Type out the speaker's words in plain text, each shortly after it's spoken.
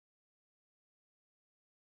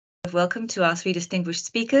Welcome to our three distinguished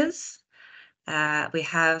speakers. We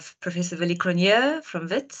have Professor Willie Cronje from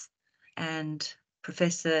WITS and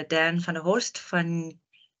Professor Dan van der Horst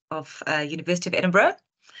of University of Edinburgh,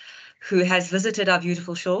 who has visited our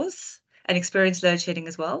beautiful shores and experienced load shedding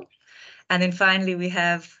as well. And then finally, we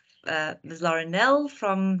have Ms. Lauren Nell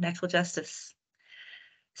from Natural Justice.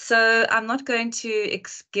 So I'm not going to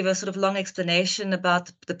give a sort of long explanation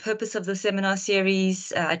about the purpose of the seminar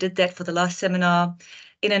series. I did that for the last seminar.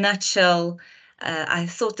 In a nutshell, I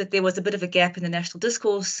thought that there was a bit of a gap in the national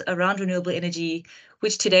discourse around renewable energy,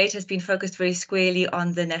 which to date has been focused very squarely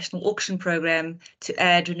on the national auction program to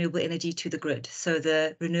add renewable energy to the grid. So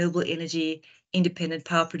the Renewable Energy Independent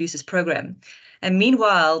Power Producers Program. And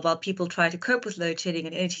meanwhile, while people try to cope with load shedding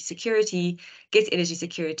and energy security, get energy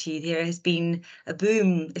security, there has been a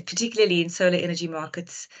boom, particularly in solar energy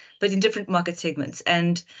markets, but in different market segments.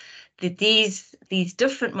 And that these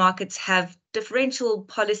different markets have differential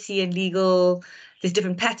policy and legal, there's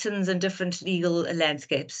different patterns and different legal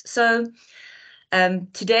landscapes. So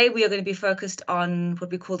today we are going to be focused on what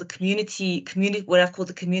we call the what I've called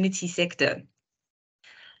the community sector.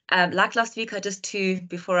 Like last week,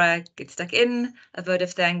 before I get stuck in, a vote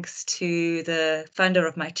of thanks to the funder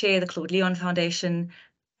of my chair, the Claude Leon Foundation,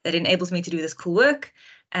 that enables me to do this cool work.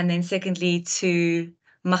 And then secondly, to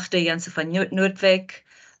Magda Jansen van Noordwijk,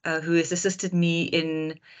 who has assisted me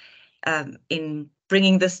in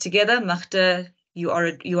bringing this together. Magda, you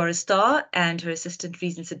are a star, and her assistant,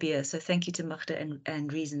 Reason Sabir. So thank you to Magda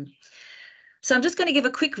and Reason. So I'm just going to give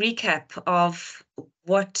a quick recap of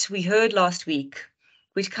what we heard last week,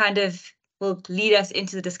 which kind of will lead us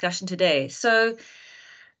into the discussion today. So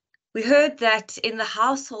we heard that in the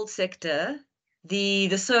household sector, the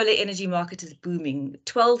solar energy market is booming.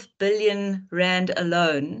 12 billion rand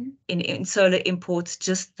alone in solar imports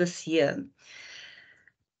just this year.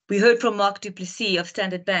 We heard from Mark du Plessis of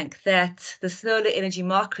Standard Bank that the solar energy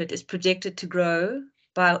market is projected to grow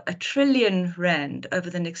by R1 trillion over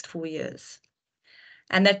the next 4 years.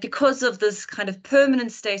 And that because of this kind of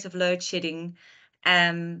permanent state of load shedding,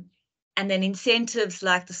 and then incentives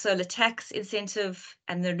like the solar tax incentive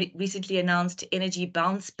and the recently announced energy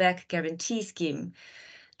bounce back guarantee scheme,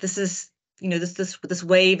 this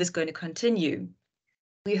wave is going to continue.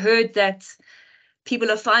 We heard that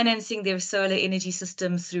people are financing their solar energy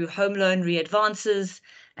systems through home loan readvances,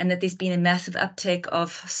 and that there's been a massive uptake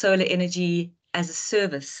of solar energy as a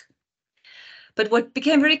service. But what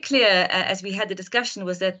became very clear as we had the discussion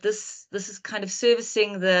was that this is kind of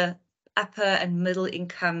servicing the upper and middle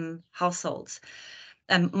income households.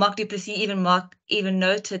 Mark du Plessis even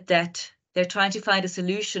noted that they're trying to find a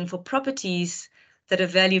solution for properties that are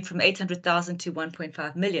valued from 800,000 to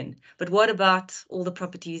 1.5 million. But what about all the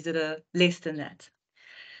properties that are less than that?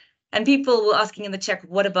 And people were asking in the chat,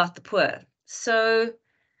 what about the poor? So,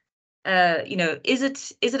 is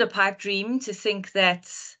it a pipe dream to think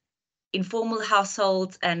that informal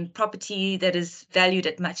households and property that is valued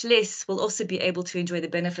at much less will also be able to enjoy the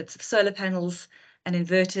benefits of solar panels and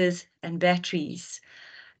inverters and batteries?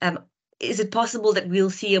 Is it possible that we'll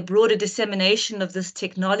see a broader dissemination of this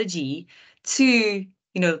technology to,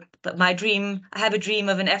 my dream, I have a dream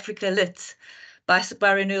of an Africa lit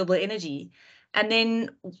by renewable energy. And then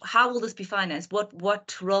how will this be financed?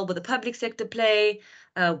 What role will the public sector play?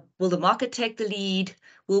 Will the market take the lead?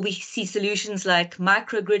 Will we see solutions like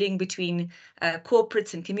microgridding between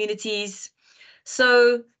corporates and communities?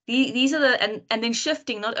 So these are and then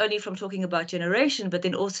shifting not only from talking about generation, but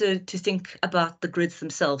then also to think about the grids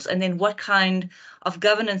themselves, and then what kind of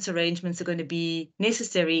governance arrangements are going to be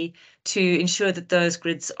necessary to ensure that those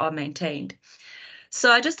grids are maintained.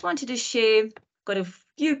 So I just wanted to share, got a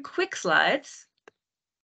few quick slides,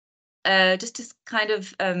 just to kind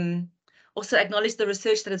of also acknowledge the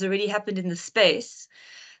research that has already happened in the space.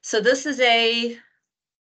 So this is a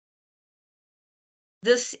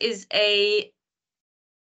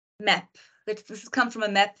map. This has come from a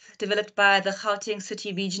map developed by the Gauteng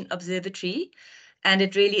City Region Observatory, and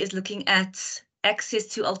it really is looking at access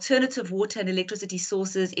to alternative water and electricity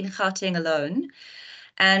sources in Gauteng alone.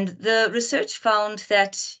 And the research found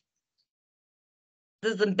that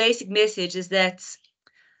the basic message is that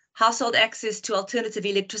household access to alternative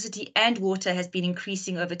electricity and water has been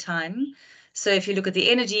increasing over time. So if you look at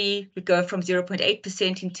the energy, we go from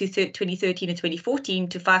 0.8% in 2013 and 2014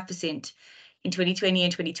 to 5% in 2020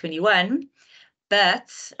 and 2021.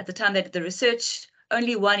 But at the time that the research,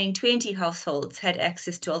 only 1 in 20 households had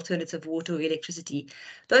access to alternative water or electricity.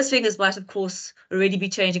 Those figures might, of course, already be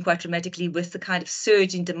changing quite dramatically with the kind of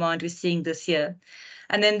surge in demand we're seeing this year.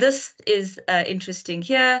 And then this is interesting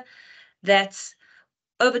here, that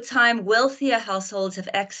over time, wealthier households have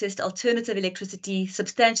accessed alternative electricity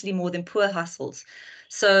substantially more than poor households.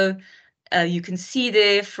 So you can see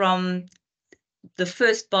there from the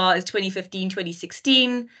first bar is 2015,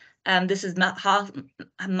 2016. This is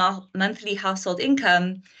monthly household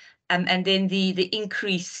income, and then the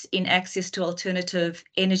increase in access to alternative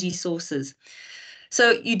energy sources.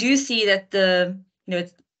 So you do see that the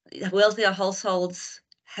wealthier households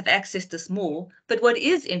have access to this more. But what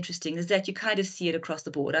is interesting is that you kind of see it across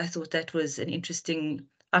the board. I thought that was an interesting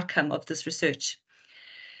outcome of this research.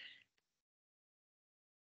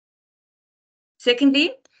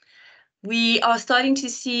 Secondly, we are starting to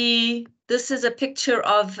see, this is a picture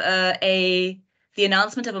of the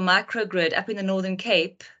announcement of a microgrid up in the Northern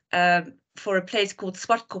Cape for a place called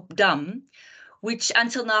Swartkop Dam, which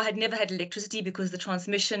until now had never had electricity because the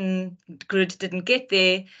transmission grid didn't get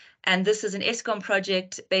there. And this is an Eskom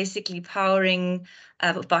project basically powering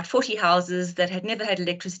about 40 houses that had never had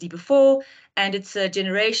electricity before. And it's a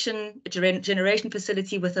generation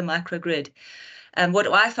facility with a microgrid. And what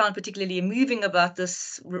I found particularly moving about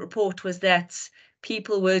this report was that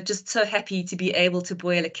people were just so happy to be able to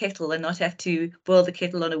boil a kettle and not have to boil the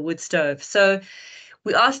kettle on a wood stove. So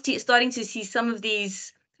we are starting to see some of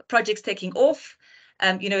these projects taking off.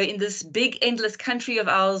 In this big, endless country of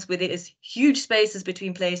ours where there is huge spaces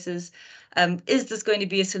between places, is this going to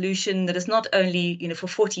be a solution that is not only, for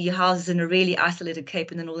 40 houses in a really isolated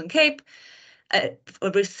Cape in the Northern Cape, or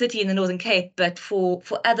a city in the Northern Cape, but for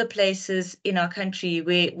other places in our country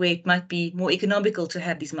where it might be more economical to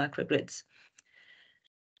have these microgrids?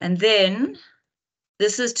 And then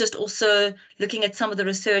this is just also looking at some of the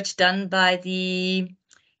research done by the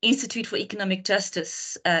Institute for Economic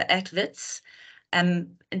Justice at WITS,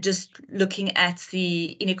 and just looking at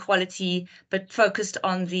the inequality, but focused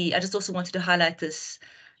on I just also wanted to highlight this,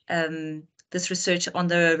 this research on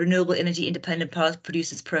the Renewable Energy Independent Power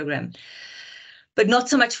Producers Program, but not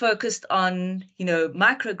so much focused on,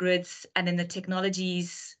 microgrids and then the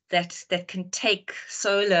technologies that can take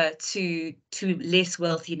solar to less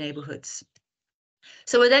wealthy neighborhoods.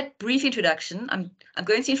 So with that brief introduction, I'm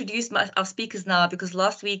going to introduce our speakers now, because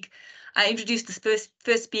last week I introduced the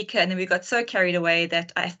first speaker and then we got so carried away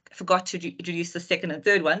that I forgot to introduce the second and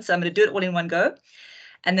third one. So I'm going to do it all in one go.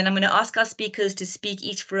 And then I'm going to ask our speakers to speak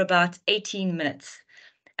each for about 18 minutes.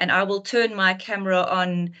 And I will turn my camera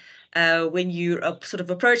on when you are sort of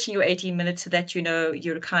approaching your 18 minutes so that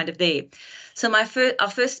you're kind of there. So our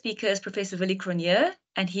first speaker is Professor Willie Cronje,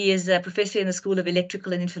 and he is a professor in the School of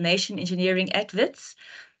Electrical and Information Engineering at WITS.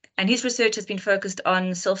 And his research has been focused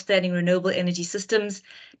on self-standing renewable energy systems,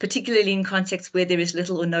 particularly in contexts where there is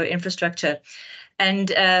little or no infrastructure. And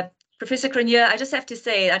Professor Cronje, I just have to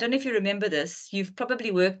say, I don't know if you remember this, you've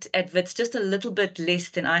probably worked at WITS just a little bit less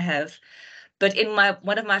than I have. But in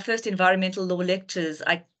one of my first environmental law lectures,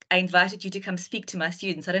 I invited you to come speak to my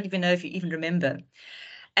students. I don't even know if you even remember.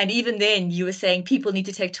 And even then, you were saying people need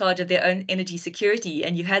to take charge of their own energy security.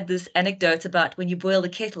 And you had this anecdote about when you boil the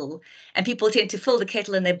kettle, and people tend to fill the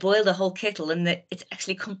kettle and they boil the whole kettle, and it's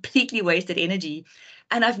actually completely wasted energy.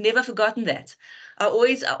 And I've never forgotten that. I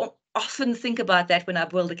often think about that when I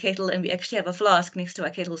boil the kettle, and we actually have a flask next to our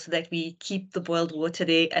kettle so that we keep the boiled water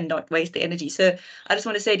there and not waste the energy. So I just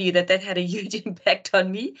want to say to you that had a huge impact on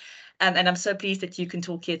me. And I'm so pleased that you can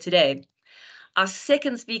talk here today. Our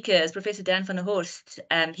second speaker is Professor Dan van der Horst.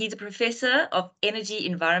 He's a professor of energy,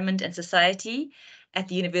 environment, and society at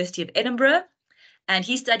the University of Edinburgh. And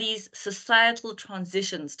he studies societal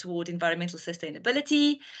transitions toward environmental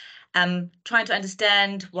sustainability, trying to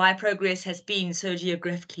understand why progress has been so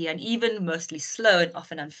geographically uneven, mostly slow and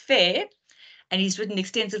often unfair. And he's written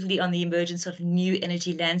extensively on the emergence of new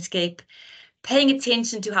energy landscape, paying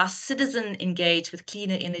attention to how citizens engage with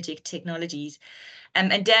cleaner energy technologies.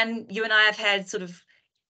 And Dan, you and I have had sort of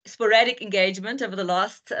sporadic engagement over the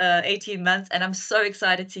last 18 months, and I'm so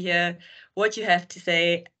excited to hear what you have to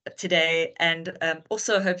say today, and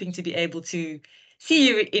also hoping to be able to see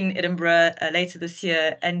you in Edinburgh later this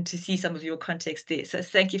year and to see some of your context there. So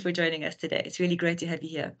thank you for joining us today. It's really great to have you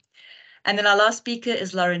here. And then our last speaker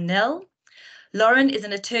is Lauren Nell. Lauren is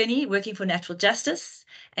an attorney working for Natural Justice,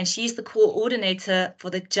 and she's the coordinator for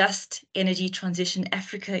the Just Energy Transition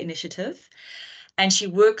Africa initiative. And she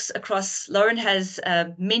works across, Lauren has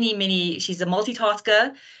she's a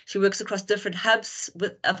multitasker. She works across different hubs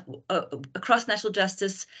across Natural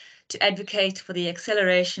Justice to advocate for the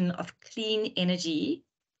acceleration of clean energy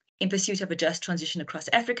in pursuit of a just transition across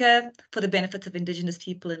Africa for the benefits of Indigenous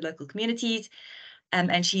people and local communities.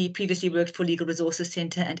 And she previously worked for Legal Resources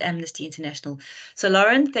Centre and Amnesty International. So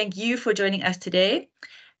Lauren, thank you for joining us today.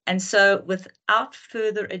 And so without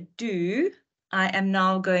further ado, I am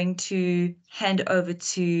now going to hand over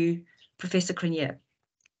to Professor Cronier.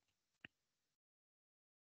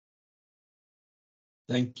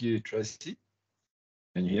 Thank you, Tracy.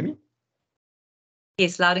 Can you hear me?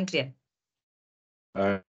 Yes, loud and clear.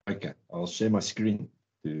 Okay, I'll share my screen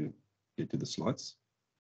to get to the slides.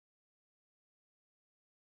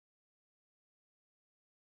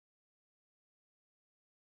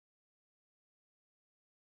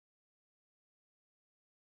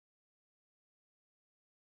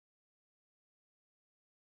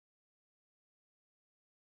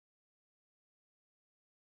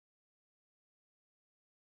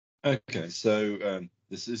 Okay, so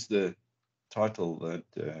this is the title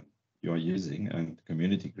that you are using, and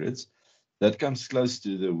community grids. That comes close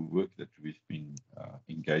to the work that we've been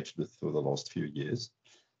engaged with for the last few years.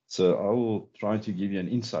 So I will try to give you an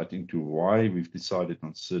insight into why we've decided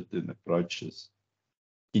on certain approaches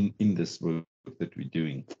in this work that we're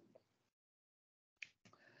doing.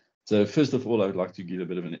 So first of all, I would like to give a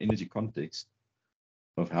bit of an energy context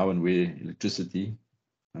of how and where electricity,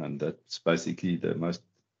 and that's basically the most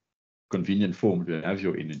convenient form to have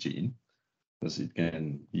your energy in, because it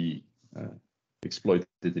can be exploited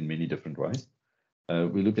in many different ways.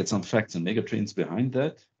 We look at some facts and megatrends behind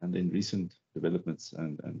that, and then recent developments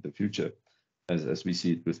and the future as we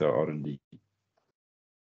see it with our R&D.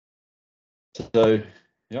 So,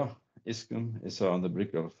 yeah, Eskom is on the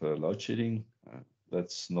brink of load shedding.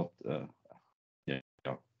 That's not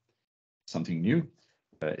something new.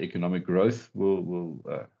 Economic growth will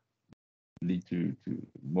lead to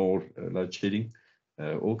more load shedding.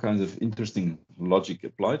 All kinds of interesting logic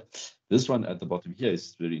applied. This one at the bottom here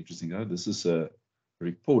is very interesting. This is a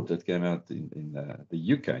report that came out in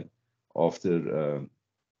the UK after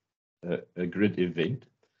a grid event.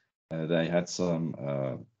 They had some,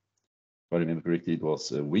 if I remember correctly, it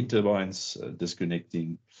was wind turbines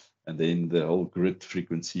disconnecting, and then the whole grid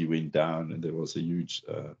frequency went down, and there was a huge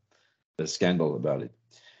scandal about it.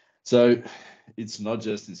 So it's not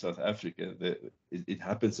just in South Africa. It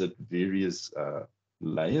happens at various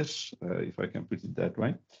layers, if I can put it that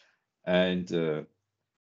way. And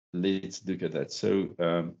let's look at that.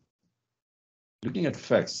 So looking at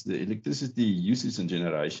facts, the electricity usage and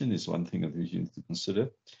generation is one thing that we need to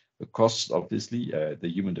consider. The cost, obviously, the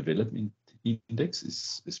Human Development Index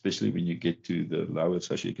is, especially when you get to the lower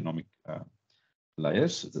socioeconomic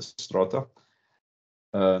layers, the strata.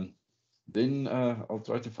 Then I'll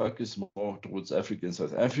try to focus more towards Africa and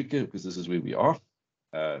South Africa, because this is where we are.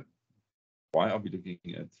 Why are we looking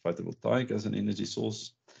at photovoltaic as an energy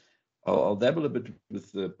source? I'll dabble a bit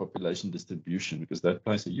with the population distribution, because that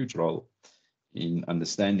plays a huge role in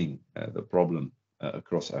understanding the problem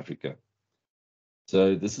across Africa.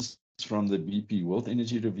 So this is from the BP World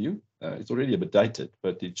Energy Review. It's already a bit dated,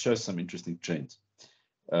 but it shows some interesting trends.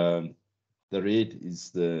 The red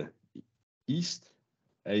is the East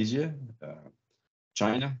Asia,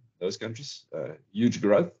 China, those countries, huge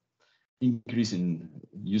growth, increase in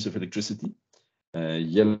use of electricity.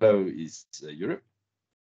 Yellow is Europe.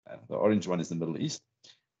 The orange one is the Middle East.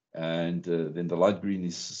 And then the light green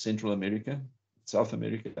is Central America, South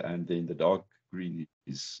America, and then the dark green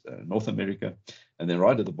is North America. And then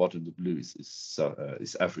right at the bottom, the blue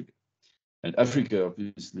is Africa. And Africa,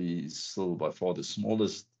 obviously, is still by far the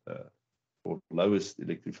smallest or lowest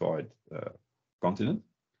electrified continent.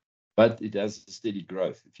 But it has a steady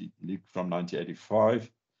growth. If you look from 1985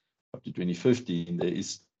 up to 2015, there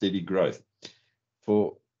is steady growth.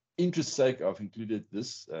 For interest's sake, I've included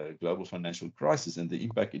this global financial crisis and the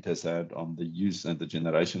impact it has had on the use and the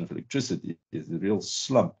generation of electricity. There's a real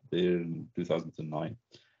slump there in 2009.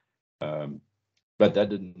 But that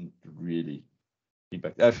didn't really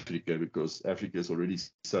impact Africa, because Africa is already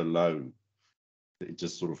so low. It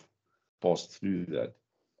just sort of passed through that.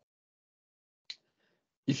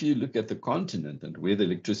 If you look at the continent and where the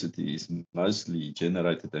electricity is mostly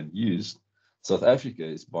generated and used, South Africa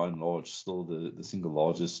is by and large still the single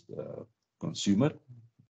largest consumer,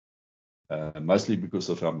 mostly because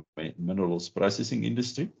of our minerals processing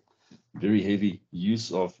industry. Very heavy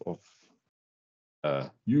use of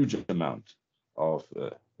huge amount of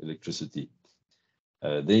electricity.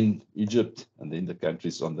 Then Egypt, and then the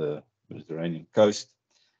countries on the Mediterranean coast.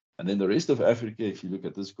 And then the rest of Africa, if you look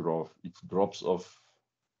at this graph, it drops off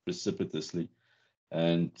precipitously,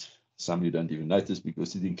 and some you don't even notice,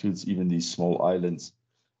 because it includes even these small islands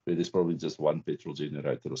where there's probably just one petrol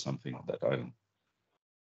generator or something on that island.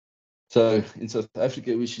 So in South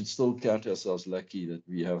Africa, we should still count ourselves lucky that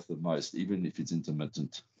we have the most, even if it's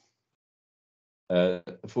intermittent.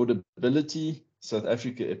 Affordability, South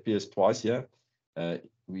Africa appears twice here.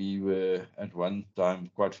 we were at one time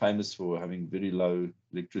quite famous for having very low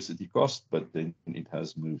electricity cost, but then it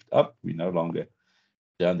has moved up. We're no longer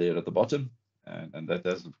down there at the bottom, and that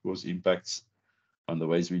has, of course, impacts on the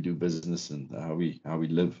ways we do business and how we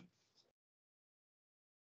live.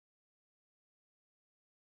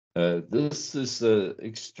 This is an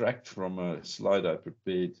extract from a slide I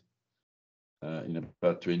prepared in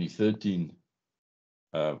about 2013,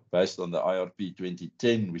 based on the IRP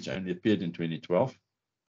 2010, which only appeared in 2012.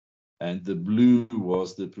 And the blue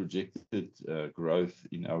was the projected growth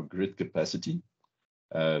in our grid capacity.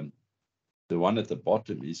 The one at the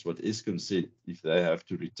bottom is what Eskom said if they have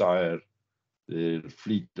to retire their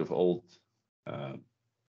fleet of old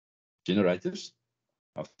generators,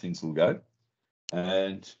 how things will go.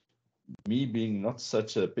 And me being not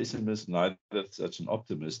such a pessimist, neither such an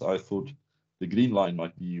optimist, I thought the green line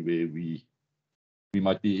might be where we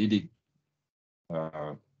might be heading,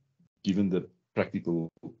 given the practical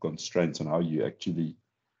constraints on how you actually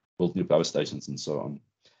build new power stations and so on.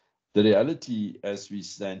 The reality as we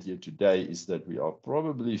stand here today is that we are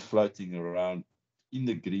probably floating around in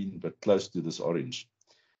the green, but close to this orange.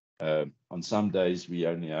 On some days, we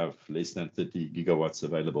only have less than 30 gigawatts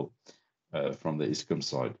available from the Eskom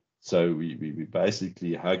side. So we're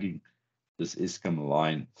basically hugging this Eskom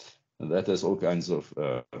line. And that has all kinds of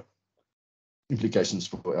implications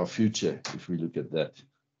for our future if we look at that.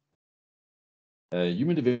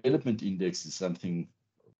 Human Development Index is something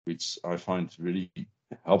which I find really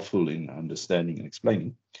helpful in understanding and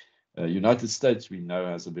explaining. United States, we know,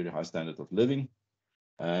 has a very high standard of living.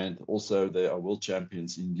 And also they are world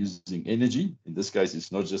champions in using energy. In this case,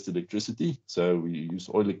 it's not just electricity. So we use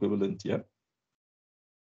oil equivalent here.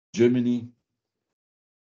 Germany,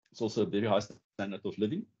 it's also a very high standard of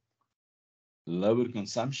living. Lower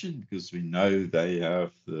consumption, because we know they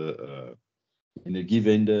have the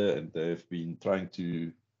Energiewende, and they've been trying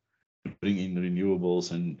to bring in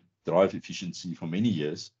renewables and drive efficiency for many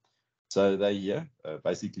years. So they,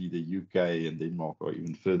 basically the UK and Denmark are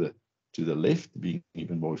even further to the left, being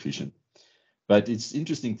even more efficient. But it's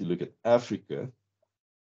interesting to look at Africa,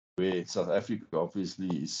 where South Africa obviously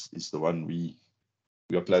is the one we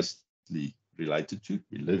are closely related to.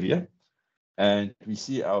 We live here. And we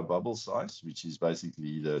see our bubble size, which is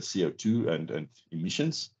basically the CO2 and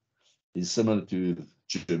emissions, is similar to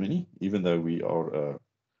Germany, even though we are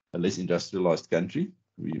a less industrialized country.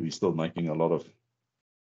 We're still making a lot of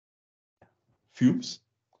fumes.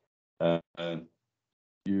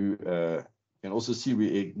 You can also see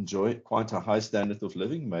we enjoy quite a high standard of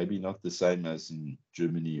living, maybe not the same as in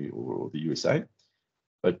Germany or the USA,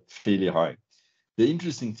 but fairly high. The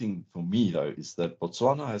interesting thing for me, though, is that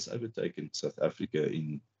Botswana has overtaken South Africa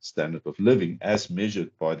in standard of living as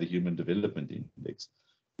measured by the Human Development Index,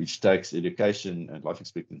 which takes education and life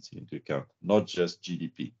expectancy into account, not just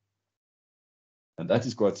GDP. And that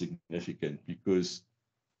is quite significant because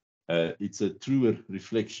it's a truer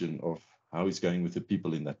reflection of how it's going with the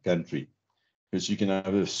people in that country. Because you can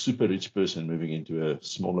have a super rich person moving into a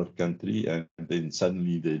smaller country, and then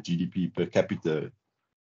suddenly the GDP per capita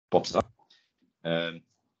pops up.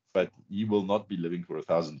 But he will not be living for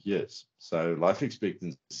 1,000 years. So life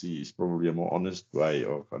expectancy is probably a more honest way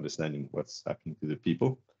of understanding what's happening to the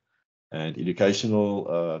people. And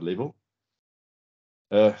educational level.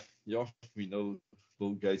 We know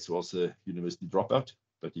Bill Gates was a university dropout,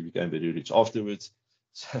 but he became very rich afterwards.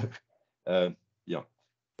 So,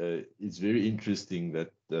 it's very interesting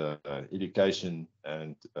that education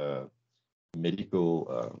and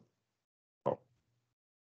medical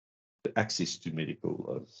access to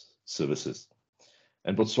medical services.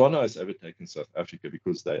 And Botswana has overtaken South Africa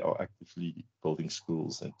because they are actively building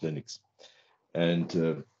schools and clinics.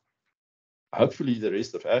 And hopefully the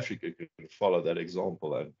rest of Africa can follow that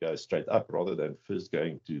example and go straight up rather than first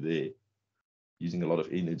going to there, using a lot of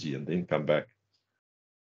energy and then come back.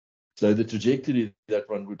 So the trajectory that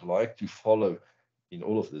one would like to follow in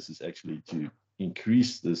all of this is actually to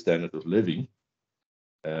increase the standard of living,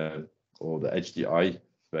 or the HDI,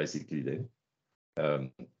 basically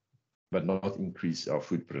then, but not increase our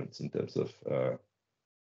footprints in terms of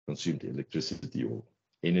consumed electricity or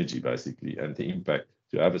energy, basically. And the impact,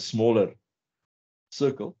 to have a smaller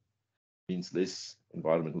circle means less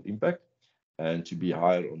environmental impact, and to be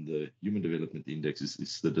higher on the Human Development Index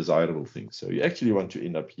is the desirable thing. So you actually want to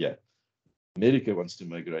end up here. America wants to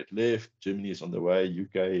migrate left, Germany is on the way,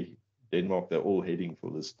 UK, Denmark, they're all heading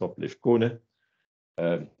for this top left corner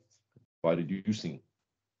by reducing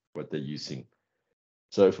what they're using.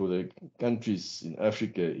 So for the countries in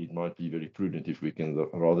Africa, it might be very prudent if we can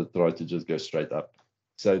rather try to just go straight up.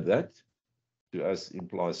 So that, to us,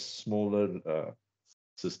 implies smaller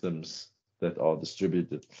systems that are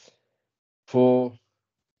distributed. For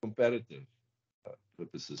comparative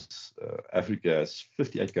purposes, Africa has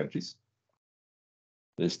 58 countries.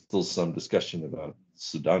 There's still some discussion about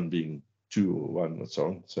Sudan being 2 or 1 or so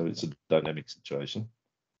on, so it's a dynamic situation.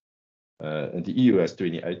 And the EU has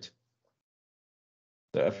 28.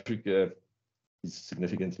 So Africa is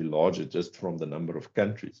significantly larger just from the number of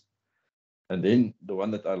countries. And then the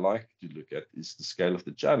one that I like to look at is the scale of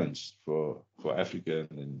the challenge for Africa,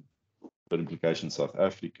 and then for implication South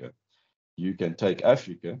Africa. You can take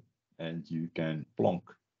Africa and you can plonk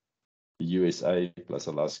the USA plus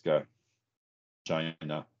Alaska,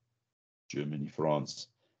 China, Germany, France,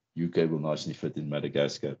 UK will nicely fit in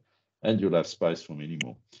Madagascar, and you'll have space for many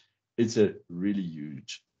more. It's a really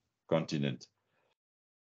huge continent.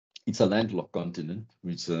 It's a landlocked continent,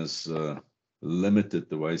 which has limited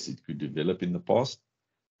the ways it could develop in the past.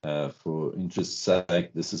 For interest's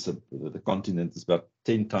sake, this is the continent is about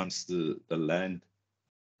 10 times the land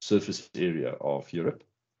surface area of Europe,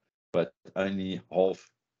 but only half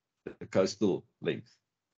the coastal length,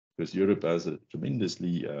 because Europe has a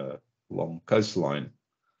tremendously long coastline,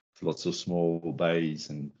 lots of small bays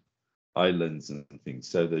and islands and things.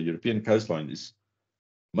 So the European coastline is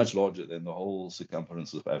much larger than the whole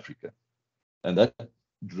circumference of Africa. And that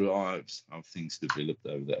drives how things developed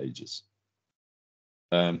over the ages.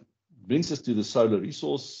 Brings us to the solar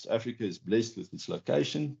resource. Africa is blessed with its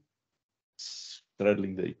location,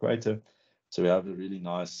 straddling the equator. So we have a really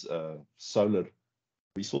nice solar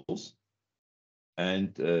resource.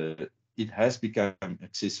 And it has become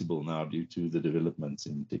accessible now due to the developments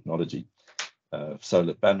in technology.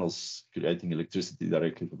 Solar panels creating electricity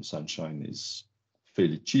directly from sunshine is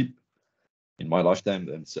fairly cheap. In my lifetime,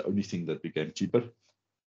 that's the only thing that became cheaper.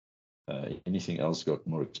 Anything else got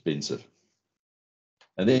more expensive.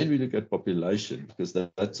 And then we look at population, because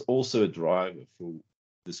that's also a driver for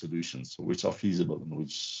the solutions, which are feasible and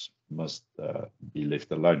which must be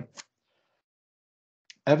left alone.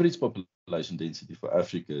 Average population density for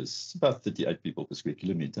Africa is about 38 people per square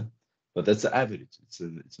kilometer, but that's the average.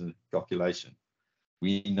 It's a calculation.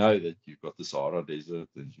 We know that you've got the Sahara Desert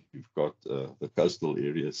and you've got the coastal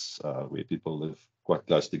areas where people live quite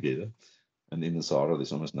close together. And in the Sahara,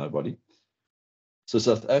 there's almost nobody. So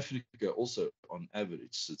South Africa also, on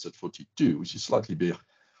average, sits at 42, which is slightly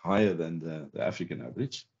higher than the African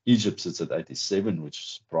average. Egypt sits at 87,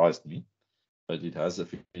 which surprised me, but it has a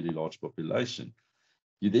fairly large population.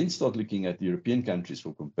 You then start looking at the European countries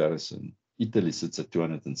for comparison. Italy sits at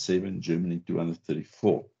 207, Germany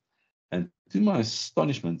 234. And to my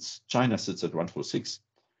astonishment, China sits at 146,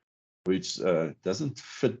 which doesn't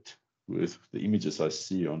fit with the images I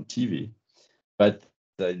see on TV. But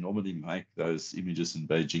they normally make those images in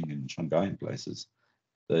Beijing and Shanghai and places.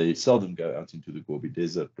 They seldom go out into the Gobi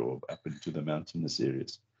Desert or up into the mountainous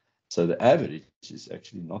areas. So the average is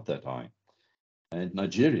actually not that high. And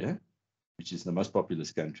Nigeria, which is the most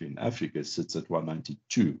populous country in Africa, sits at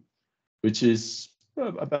 192, which is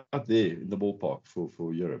about there in the ballpark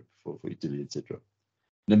for Europe, for Italy, etc.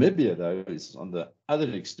 Namibia, though, is on the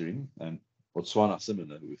other extreme, and Botswana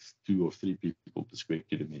similar, with 2 or 3 people per square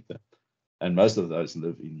kilometer. And most of those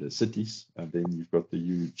live in the cities. And then you've got the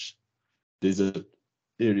huge desert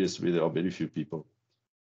areas where there are very few people.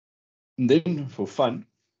 And then for fun,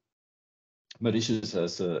 Mauritius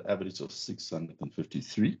has an average of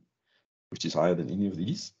 653, which is higher than any of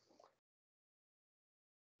these.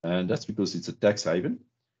 And that's because it's a tax haven.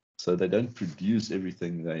 So they don't produce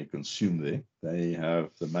everything they consume there. They have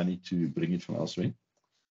the money to bring it from elsewhere.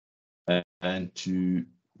 And to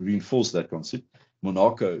reinforce that concept,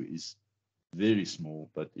 Monaco is very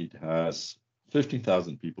small, but it has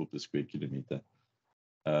 15,000 people per square kilometer.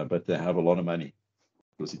 But they have a lot of money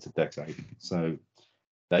because it's a tax haven. So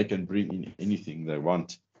they can bring in anything they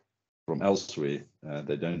want from elsewhere.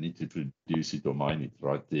 They don't need to produce it or mine it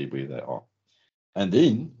right there where they are. And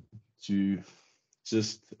then to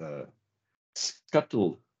just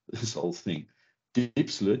scuttle this whole thing,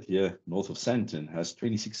 Diepsloot here north of Sandton has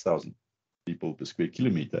 26,000 people per square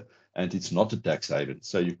kilometer, and it's not a tax haven.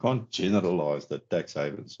 So you can't generalize that tax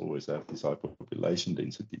havens always have these high population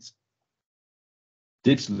densities.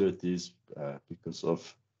 Diepsloot is because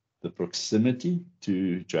of the proximity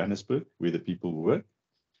to Johannesburg, where the people work,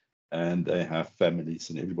 and they have families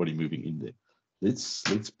and everybody moving in there. Let's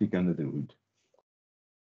peek under the hood.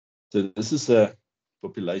 So this is a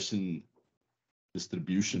population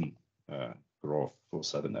distribution graph for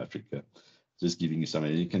Southern Africa. Just giving you some,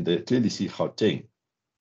 you can clearly see Gauteng,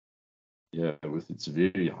 with its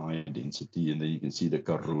very high density, and then you can see the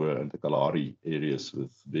Karoo and the Kalahari areas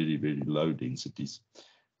with very, very low densities.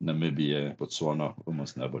 Namibia, Botswana,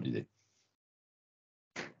 almost nobody there.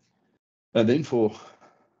 And then for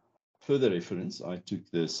further reference, I took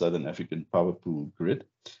the Southern African Power Pool grid.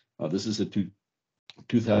 Now, this is a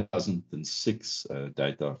 2006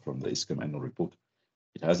 data from the Eskom annual report.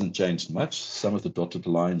 It hasn't changed much. Some of the dotted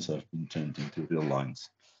lines have been turned into real lines,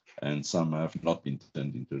 and some have not been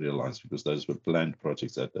turned into real lines because those were planned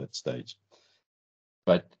projects at that stage.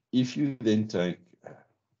 But if you then take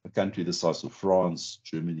a country the size of France,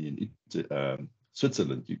 Germany, and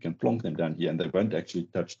Switzerland, you can plonk them down here, and they won't actually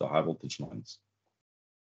touch the high voltage lines,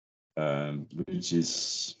 which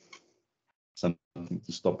is something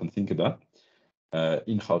to stop and think about.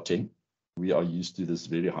 In Gauteng, we are used to this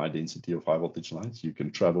very high density of high voltage lines. You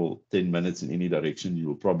can travel 10 minutes in any direction. You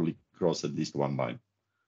will probably cross at least one line.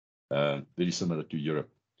 Very similar to Europe.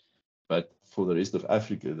 But for the rest of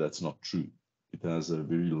Africa, that's not true. It has a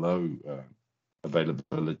very low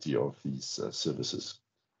availability of these services.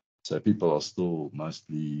 So people are still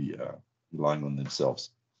mostly relying on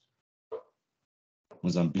themselves.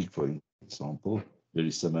 Mozambique, for example,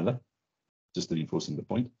 very similar, just reinforcing the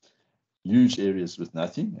point. Huge areas with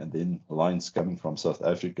nothing, and then lines coming from South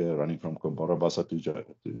Africa, running from Kombarabasa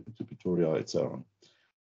to Pretoria, and so on.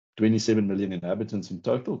 27 million inhabitants in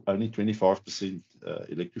total, only 25%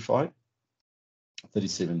 electrified,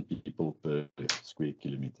 37 people per square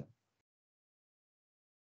kilometer.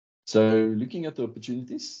 So looking at the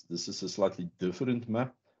opportunities, this is a slightly different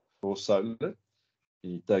map for solar.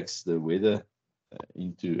 It takes the weather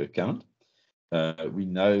into account. We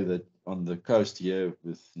know that on the coast here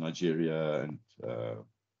with Nigeria and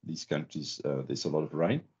these countries, there's a lot of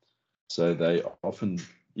rain. So they often,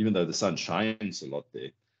 even though the sun shines a lot there,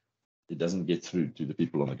 it doesn't get through to the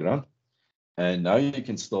people on the ground. And now you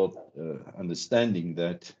can start understanding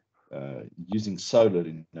that using solar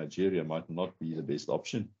in Nigeria might not be the best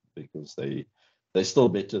option because they're still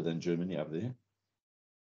better than Germany up there,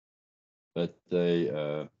 but they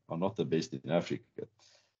are not the best in Africa.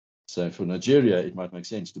 So for Nigeria, it might make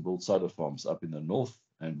sense to build solar farms up in the north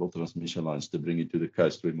and build transmission lines to bring it to the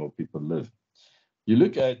coast where more people live. You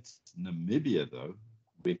look at Namibia, though,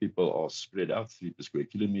 where people are spread out 3 per square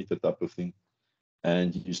kilometer type of thing,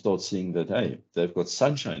 and you start seeing that, hey, they've got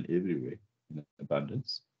sunshine everywhere in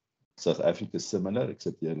abundance. South Africa is similar,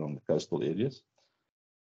 except here along the coastal areas.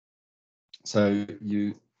 So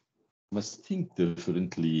you must think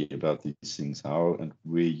differently about these things, how and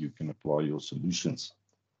where you can apply your solutions.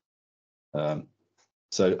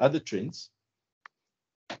 So other trends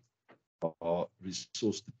are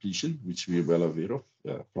resource depletion, which we are well aware of,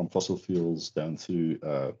 from fossil fuels down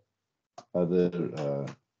to other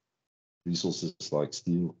resources like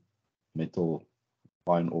steel, metal,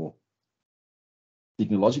 iron ore.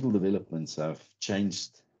 Technological developments have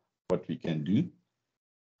changed what we can do.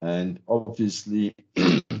 And obviously,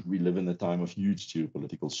 we live in a time of huge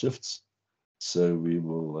geopolitical shifts. So we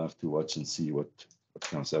will have to watch and see what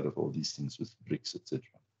comes out of all these things with BRICS, etc.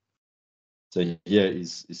 So here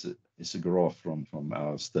is a graph from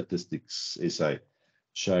our statistics essay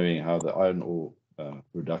showing how the iron ore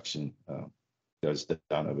production goes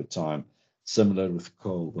down over time. Similar with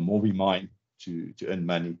coal, the more we mine to earn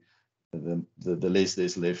money, the less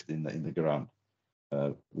there's left in the ground,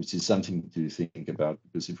 which is something to think about,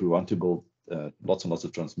 because if we want to build lots and lots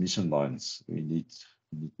of transmission lines, we need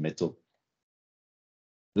metal.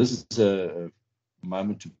 This is a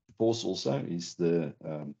moment to pause also, is the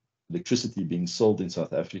electricity being sold in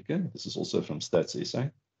South Africa. This is also from Stats SA.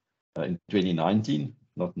 In 2019,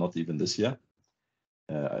 not even this year,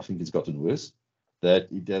 I think it's gotten worse,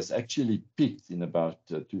 that it has actually peaked in about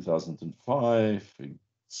 2005, it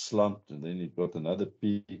slumped, and then it got another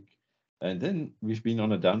peak. And then we've been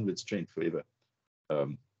on a downwards trend forever,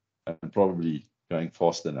 and probably going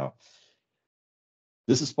faster now.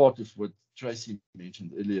 This is part of what Tracy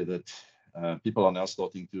mentioned earlier, that people are now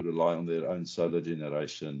starting to rely on their own solar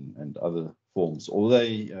generation and other forms, or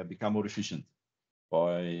they become more efficient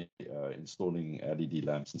by installing LED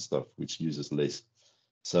lamps and stuff, which uses less.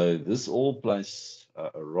 So this all plays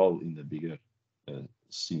a role in the bigger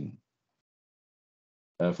scene.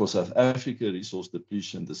 For South Africa, resource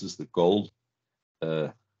depletion, this is the gold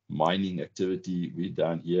mining activity. We're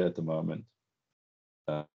down here at the moment.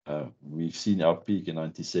 We've seen our peak in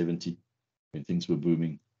 1970 when things were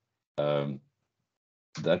booming.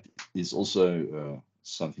 That is also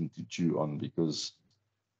something to chew on, because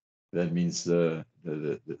that means the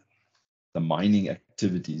mining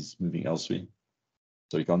activity is moving elsewhere.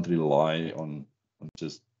 So you can't rely on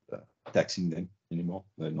just taxing them anymore.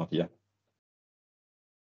 They're not here.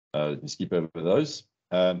 Let's skip over those.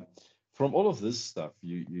 From all of this stuff,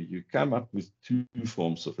 you come up with two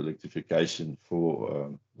forms of electrification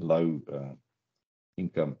for low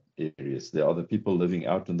income areas. There are the people living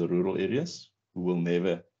out in the rural areas who will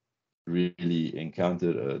never really encounter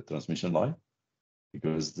a transmission line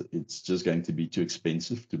because it's just going to be too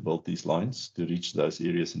expensive to build these lines to reach those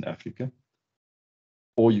areas in Africa.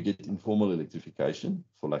 Or you get informal electrification,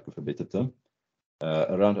 for lack of a better term,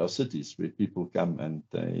 around our cities where people come and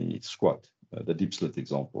they squat. The deep slit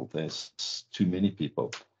example, there's too many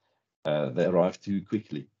people. They arrive too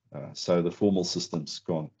quickly. So the formal systems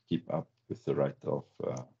can't keep up with the rate of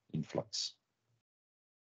influx.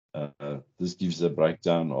 This gives a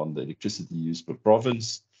breakdown on the electricity use per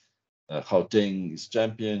province. Gauteng is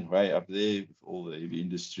champion, way up there with all the heavy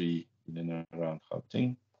industry in and around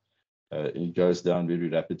Gauteng. It goes down very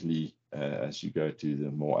rapidly as you go to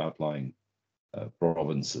the more outlying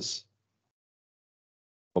provinces.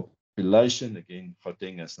 Population, again,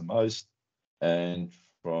 Gauteng has the most, and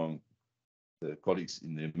from the colleagues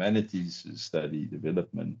in the humanities who study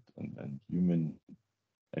development and human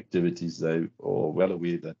activities, they are well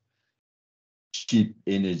aware that cheap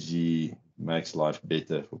energy makes life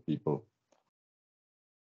better for people.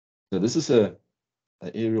 So this is an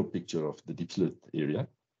aerial picture of the deep slit area.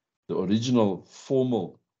 The original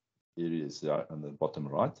formal areas there on the bottom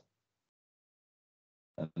right.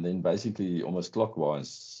 And then basically almost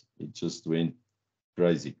clockwise, it just went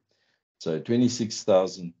crazy. So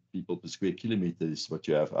 26,000 people per square kilometer is what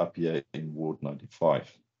you have up here in Ward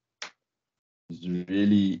 95. It's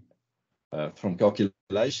really, from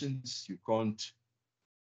calculations, you can't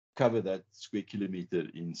cover that square kilometer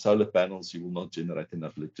in solar panels. You will not generate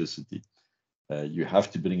enough electricity. You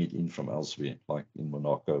have to bring it in from elsewhere, like in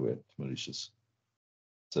Monaco and Mauritius.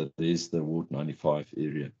 So there's the Ward 95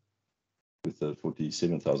 area with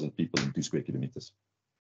 47,000 people in 2 square kilometers.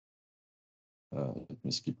 Let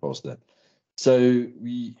me skip past that. So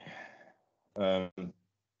we are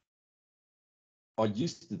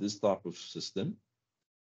used to this type of system.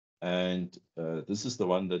 And this is the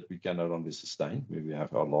one that we can no longer sustain, where we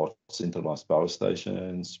have our large centralized power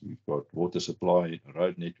stations, we've got water supply, a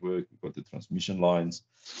road network, we've got the transmission lines.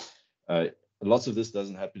 Lots of this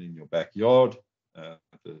doesn't happen in your backyard.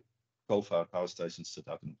 The coal-fired power stations sit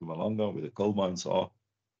out in Mpumalanga, where the coal mines are.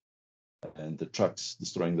 And the trucks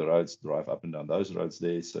destroying the roads drive up and down those roads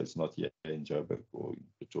there, so it's not here in Joburg or in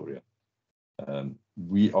Pretoria.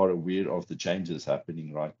 We are aware of the changes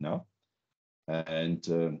happening right now.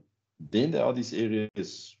 And then there are these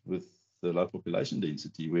areas with the low population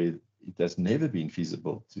density where it has never been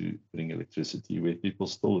feasible to bring electricity, where people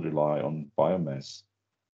still rely on biomass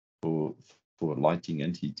for lighting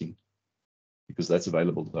and heating, because that's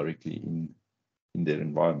available directly in their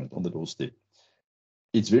environment, on the doorstep.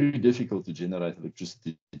 It's very difficult to generate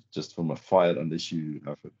electricity just from a fire unless you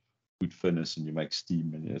have a good furnace and you make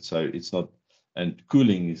steam. And so it's not, and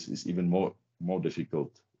cooling is even more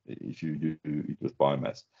difficult if you do it with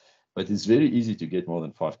biomass. But it's very easy to get more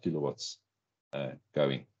than 5 kilowatts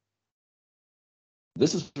going.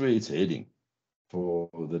 This is where it's heading for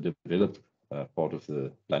the developed part of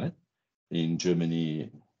the planet. In Germany,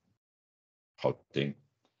 Gauteng,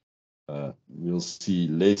 we'll see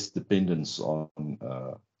less dependence on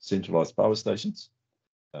centralized power stations,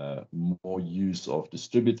 more use of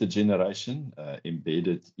distributed generation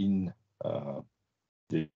embedded in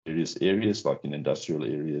the various areas, like in industrial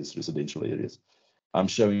areas, residential areas. I'm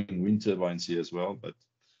showing wind turbines here as well, but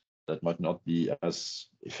that might not be as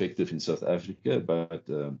effective in South Africa. But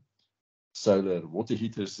solar water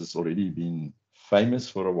heaters has already been famous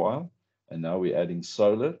for a while, and now we're adding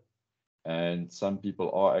solar. And some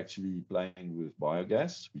people are actually playing with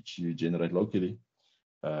biogas, which you generate locally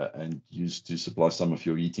and use to supply some of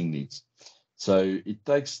your heating needs. So it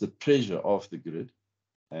takes the pressure off the grid,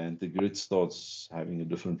 and the grid starts having a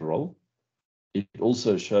different role. It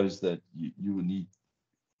also shows that you will need,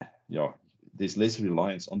 there's less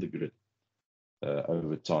reliance on the grid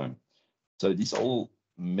over time. So these are all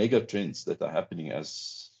mega trends that are happening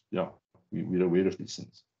as, we're aware of these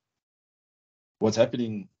things. What's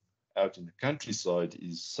happening out in the countryside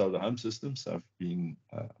is solar home systems have been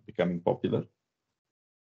becoming popular.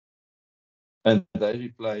 And they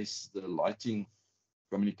replace the lighting,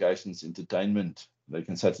 communications, entertainment. They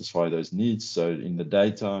can satisfy those needs. So in the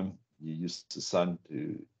daytime, you use the sun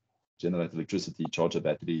to generate electricity, charge a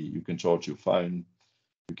battery, you can charge your phone,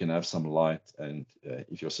 you can have some light, and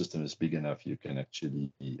if your system is big enough, you can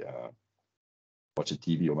actually watch a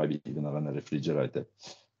TV or maybe even run a refrigerator.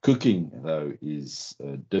 Cooking, though, is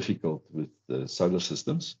difficult with the solar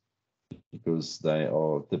systems because they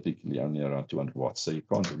are typically only around 200 watts, so you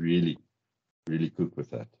can't really cook with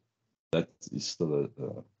that. That is still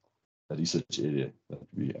a research area that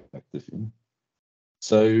we are active in.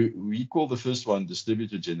 So we call the first one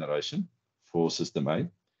distributed generation for System A,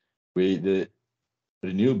 where the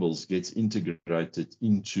renewables gets integrated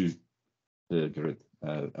into the grid.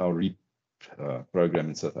 Our REAP program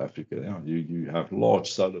in South Africa, you have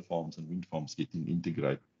large solar farms and wind farms getting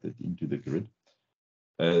integrated into the grid.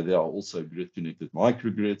 There are also grid-connected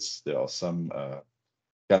microgrids. There are some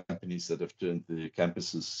companies that have turned their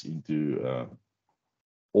campuses into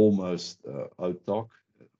almost autark,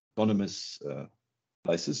 autonomous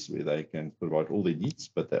places where they can provide all their needs,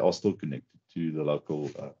 but they are still connected to the local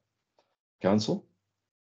council.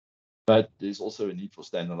 But there's also a need for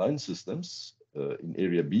standalone systems in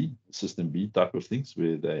Area B, System B type of things,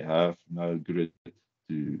 where they have no grid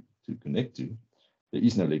to connect to. There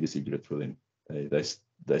is no legacy grid for them.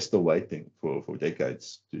 They're still waiting for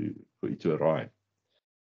decades for it to arrive.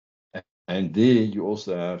 And there you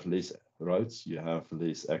also have less roads, you have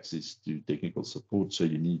less access to technical support, so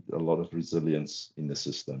you need a lot of resilience in the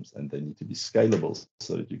systems, and they need to be scalable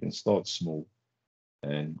so that you can start small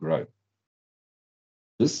and grow.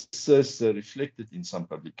 This is reflected in some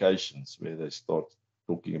publications where they start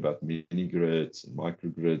talking about mini grids and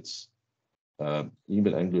microgrids.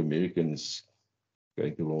 Even Anglo American is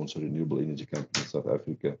going to launch a renewable energy company in South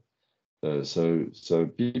Africa. So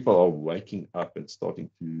people are waking up and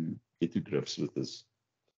starting to get to grips with this.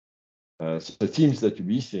 So themes that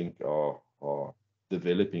we think are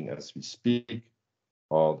developing as we speak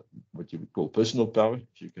are what you would call personal power.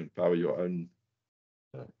 If you can power your own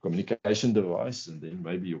communication device, and then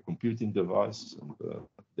maybe your computing device, and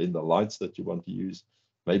then the lights that you want to use,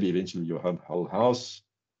 maybe eventually your whole house,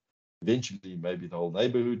 eventually maybe the whole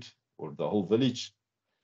neighborhood or the whole village.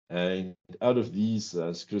 And out of these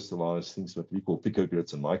crystallized things that we call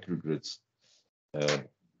picogrids and microgrids,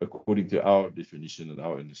 according to our definition and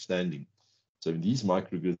our understanding. So in these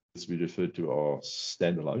microgrids we refer to are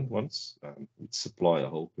standalone ones, which supply a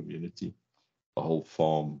whole community, a whole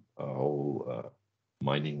farm, a whole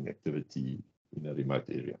mining activity in a remote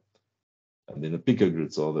area. And then the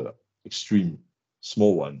picogrids are the extreme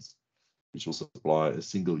small ones, which will supply a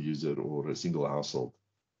single user or a single household.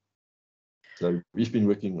 So we've been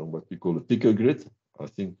working on what we call a picogrid. I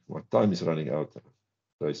think my time is running out,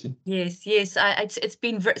 Tracy. Yes. It's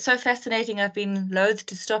been so fascinating. I've been loath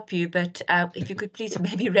to stop you, but if you could please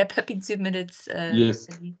maybe wrap up in 2 minutes. Yes.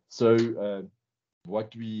 So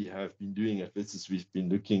what we have been doing at this is we've been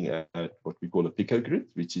looking at what we call a picogrid,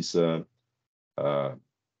 which is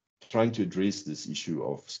trying to address this issue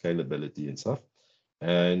of scalability and stuff.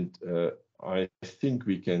 And I think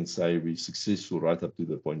we can say we're successful right up to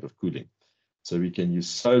the point of cooling. So we can use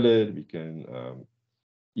solar, we can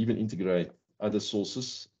even integrate other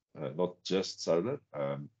sources, not just solar.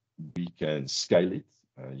 We can scale it.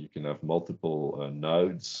 You can have multiple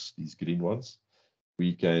nodes, these green ones.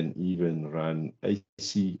 We can even run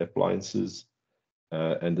AC appliances.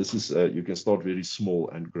 And this is, you can start very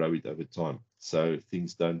small and grow it over time. So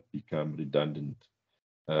things don't become redundant.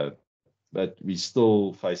 But we're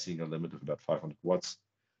still facing a limit of about 500 watts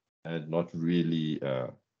and not really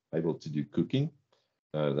able to do cooking.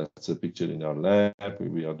 That's a picture in our lab where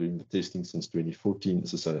we are doing the testing since 2014.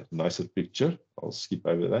 This is a nicer picture. I'll skip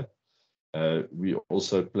over that. We're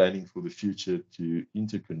also planning for the future to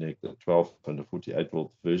interconnect a 12 and a 48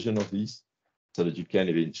 volt version of these so that you can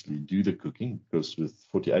eventually do the cooking, because with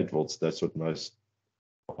 48 volts, that's what most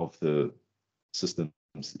of the systems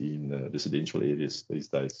in residential areas these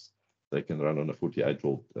days, they can run on a 48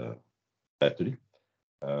 volt battery.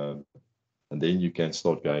 And then you can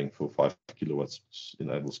start going for 5 kilowatts, which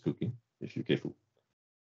enables cooking if you're careful.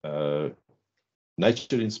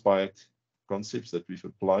 Nature-inspired concepts that we've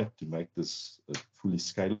applied to make this a fully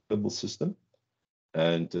scalable system.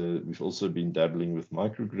 And we've also been dabbling with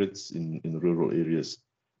microgrids in rural areas.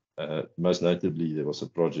 Most notably, there was a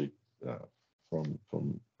project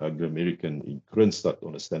from Anglo American in Kroonstad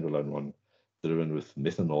on a standalone one driven with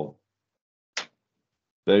methanol.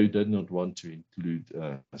 They did not want to include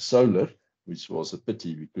solar, which was a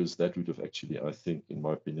pity, because that would have actually, I think, in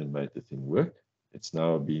my opinion, made the thing work. It's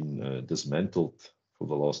now been dismantled for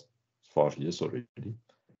the last 5 years already.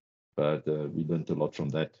 But we learned a lot from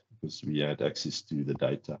that because we had access to the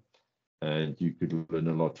data. And you could learn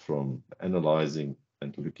a lot from analyzing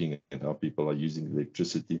and looking at how people are using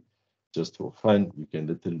electricity just for fun. You can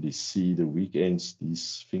literally see the weekends,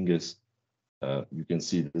 these fingers. You can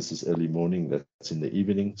see this is early morning, that's in the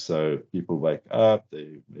evening. So people wake up,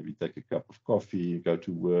 they maybe take a cup of coffee, go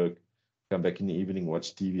to work, come back in the evening,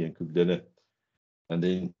 watch TV and cook dinner. And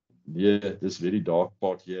then this very dark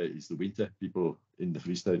part here is the winter. People in the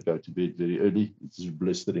Free State go to bed very early. It's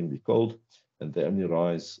blisteringly cold, and they only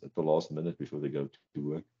rise at the last minute before they go to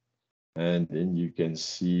work. And then you can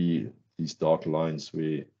see these dark lines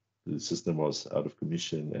where the system was out of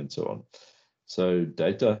commission and so on. So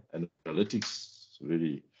data analytics,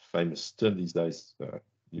 really famous term these days.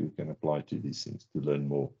 You can apply to these things to learn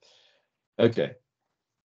more. Okay,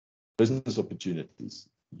 business opportunities.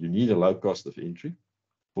 You need a low cost of entry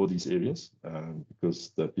for these areas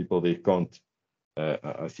because the people there can't.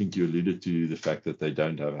 I think you alluded to the fact that they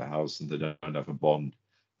don't have a house and they don't have a bond.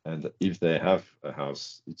 And if they have a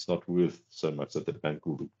house, it's not worth so much that the bank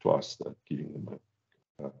will look twice at giving them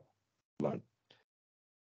a loan.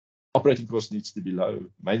 Operating cost needs to be low,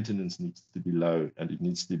 maintenance needs to be low, and it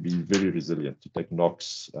needs to be very resilient to take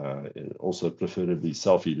knocks, also preferably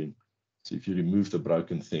self-healing. So if you remove the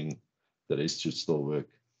broken thing, the rest should still work.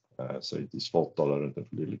 So it is fault tolerant and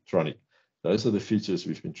electronic. Those are the features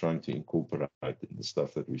we've been trying to incorporate in the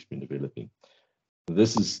stuff that we've been developing.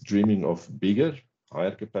 This is dreaming of bigger,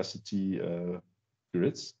 higher capacity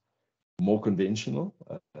grids, more conventional.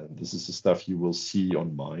 This is the stuff you will see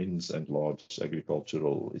on mines and large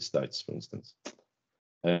agricultural estates, for instance.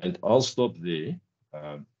 And I'll stop there,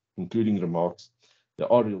 concluding remarks.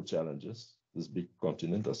 There are real challenges, this big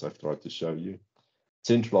continent, as I've tried to show you.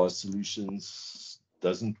 Centralized solutions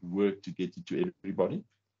doesn't work to get it to everybody.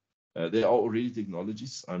 There are already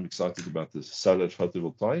technologies. I'm excited about the solar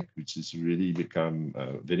photovoltaic, which has really become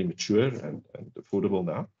very mature and affordable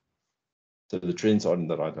now. So the trends are in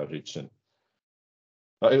the right direction.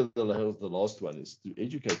 However, the last one is to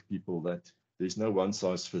educate people that there's no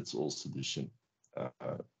one-size-fits-all solution.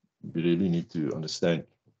 We really need to understand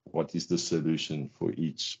what is the solution for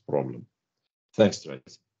each problem. Thanks,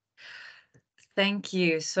 Tracy. Thank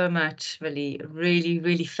you so much, Willie. Really,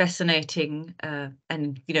 really fascinating,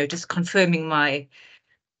 and just confirming my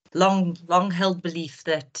long-held belief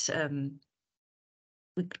that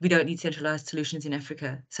we don't need centralized solutions in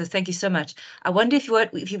Africa. So thank you so much. I wonder if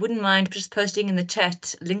you wouldn't mind just posting in the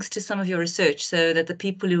chat links to some of your research so that the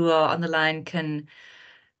people who are on the line can,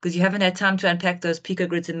 because you haven't had time to unpack those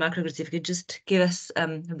picogrids and microgrids, if you could just give us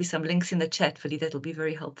maybe some links in the chat, Willie, that'll be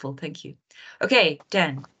very helpful. Thank you. Okay,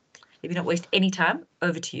 Dan, maybe not waste any time,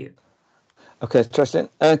 over to you. Okay,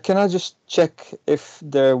 Tracy-Lynn, can I just check if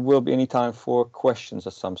there will be any time for questions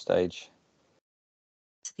at some stage?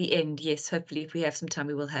 To the end, yes. Hopefully, if we have some time,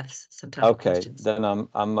 we will have some time. Okay, for questions. then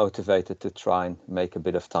I'm motivated to try and make a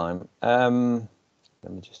bit of time. Let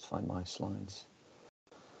me just find my slides.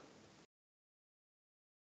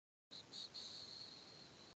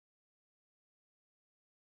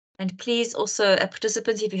 And please also,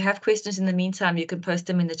 participants, if you have questions in the meantime, you can post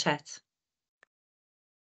them in the chat.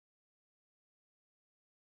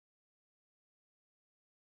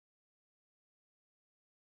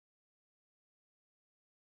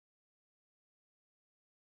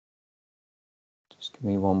 Just give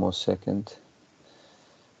me one more second.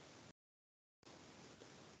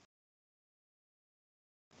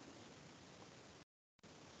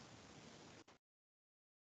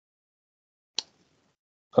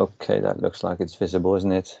 Okay, that looks like it's visible,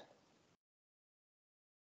 isn't it?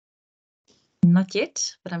 Not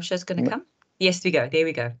yet, but I'm sure it's going to come. Yes, we go. There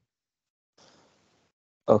we go.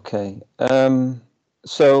 Okay.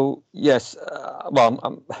 So yes,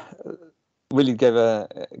 well, Willie gave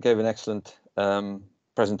an excellent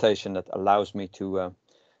presentation that allows me to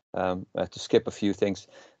skip a few things.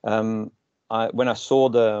 When I saw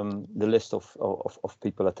the list of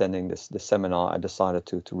people attending this seminar, I decided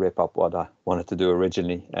to rip up what I wanted to do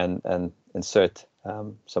originally and insert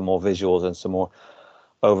some more visuals and some more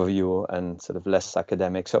overview and sort of less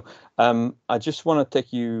academic. So I just want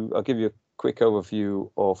to I'll give you a quick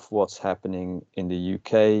overview of what's happening in the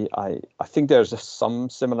UK. I think there's some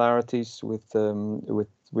similarities with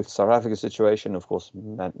South Africa's situation, of course,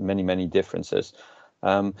 many differences.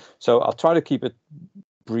 So I'll try to keep it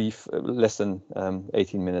brief, less than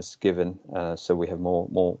 18 minutes given, so we have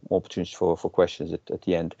more opportunities for questions at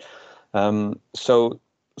the end. So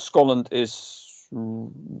Scotland is,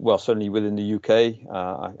 well, certainly within the UK.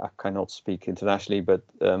 I cannot speak internationally, but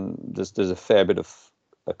there's a fair bit of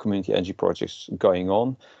community energy projects going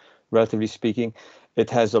on, relatively speaking. It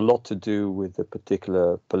has a lot to do with the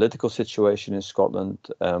particular political situation in Scotland,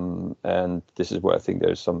 and this is where I think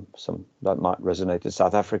there's some that might resonate in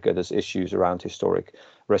South Africa. There's issues around historic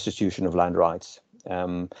restitution of land rights,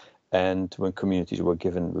 and when communities were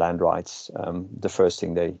given land rights, the first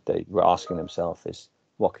thing they were asking themselves is,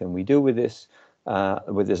 what can we do with this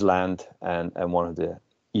land? And one of the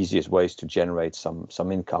easiest ways to generate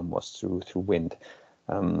some income was through wind.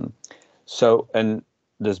 And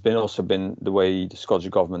there's also been the way the Scottish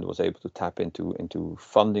government was able to tap into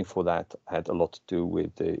funding for that had a lot to do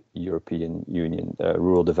with the European Union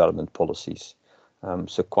rural development policies.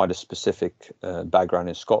 So quite a specific background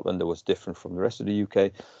in Scotland that was different from the rest of the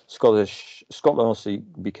UK. Scotland also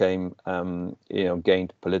became,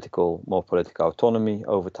 gained more political autonomy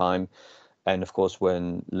over time. And of course,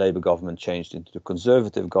 when Labour government changed into the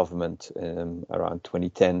Conservative government around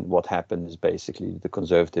 2010, what happened is basically the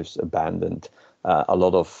Conservatives abandoned a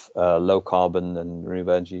lot of low carbon and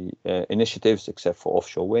renewable energy initiatives, except for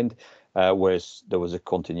offshore wind, whereas there was a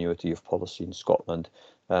continuity of policy in Scotland.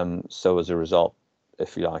 So as a result,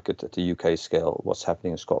 if you like it, at the UK scale, what's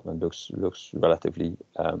happening in Scotland looks relatively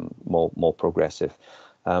more progressive.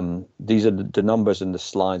 These are the numbers, and the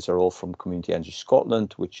slides are all from Community Energy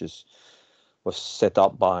Scotland, which was set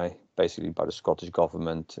up basically by the Scottish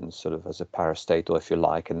government and sort of as a parastatal, if you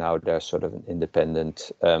like, and now they're sort of an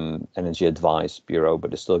independent energy advice bureau,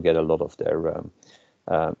 but they still get a lot of their,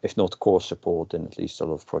 if not core support, then at least a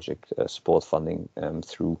lot of project support funding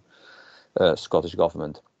through Scottish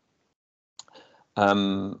government.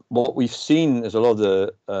 What we've seen is a lot of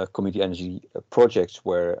the community energy projects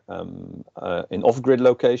were in off-grid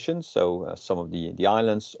locations, so some of the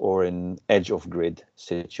islands, or in edge-of-grid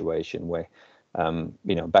situation where,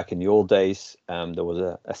 back in the old days, there was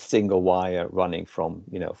a single wire running from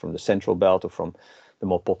the central belt or from the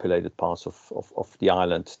more populated parts of the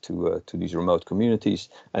island to these remote communities.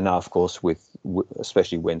 And now, of course, with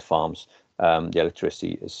especially wind farms, the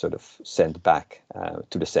electricity is sort of sent back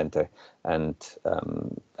to the center, and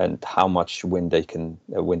how much wind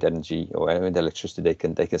energy or wind electricity they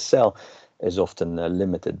can sell is often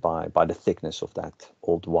limited by the thickness of that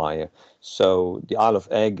old wire. So the Isle of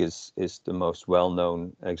Egg is the most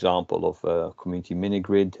well-known example of a community mini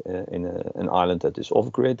grid in an island that is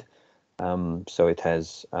off-grid. So it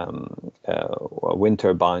has wind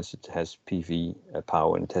turbines, it has PV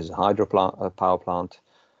power, and it has a hydro power plant.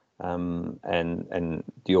 And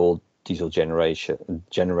the old diesel generator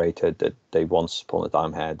that they once upon a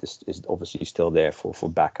time had is obviously still there for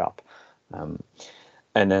backup.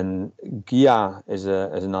 And then Gia is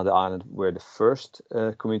another island where the first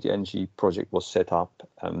community energy project was set up.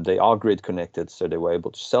 They are grid connected, so they were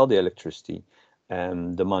able to sell the electricity,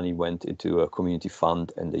 and the money went into a community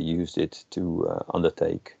fund, and they used it to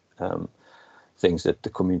undertake things that the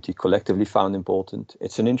community collectively found important.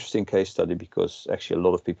 It's an interesting case study because actually a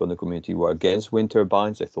lot of people in the community were against wind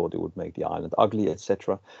turbines. They thought it would make the island ugly,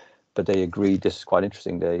 etc. But they agreed, this is quite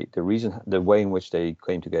interesting, the way in which they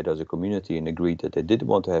came together as a community and agreed that they didn't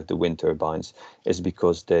want to have the wind turbines is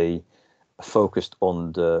because they focused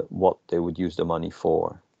on what they would use the money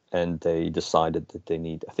for. And they decided that they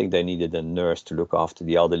needed a nurse to look after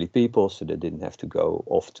the elderly people, so they didn't have to go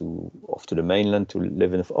off to the mainland to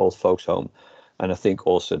live in an old folks home. And I think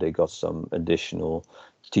also they got some additional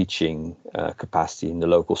teaching capacity in the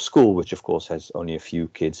local school, which of course has only a few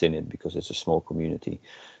kids in it because it's a small community.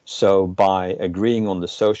 So by agreeing on the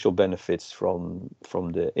social benefits from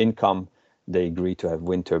the income, they agreed to have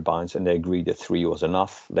wind turbines, and they agreed that 3 was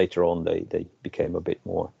enough. Later on, they became a bit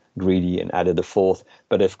more greedy and added a 4th,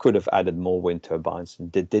 but they could have added more wind turbines.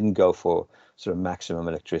 They didn't go for sort of maximum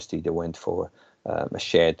electricity. They went for a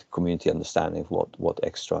shared community understanding of what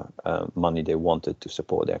extra money they wanted to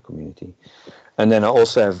support their community. And then I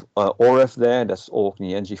also have OREF there, that's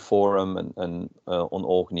Orkney Energy Forum, and on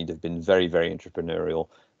Orkney they've been very, very entrepreneurial.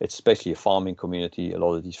 It's especially a farming community. A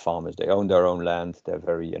lot of these farmers, they own their own land, they're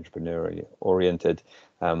very entrepreneurially oriented.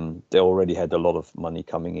 They already had a lot of money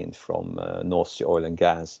coming in from North Sea oil and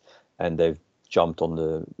gas, and they've jumped on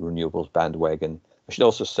the renewables bandwagon. I should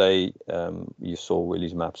also say, you saw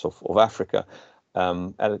Willie's maps of Africa.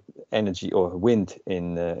 Energy or wind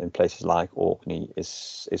in places like Orkney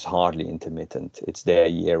is hardly intermittent. It's there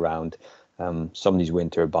year round. Some of these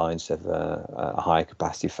wind turbines have a higher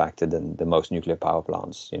capacity factor than the most nuclear power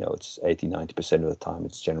plants. It's 80-90% of the time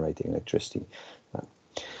it's generating electricity.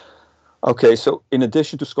 Okay, so in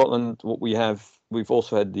addition to Scotland, we've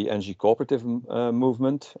also had the energy cooperative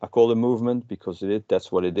movement. I call it a movement because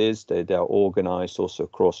that's what it is. They are organized also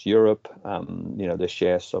across Europe. They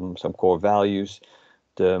share some core values.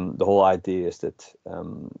 The whole idea is that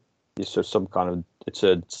it's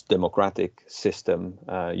a democratic system.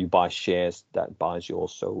 You buy shares, that buys you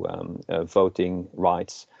also voting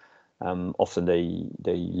rights. Often they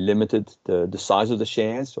limited the size of the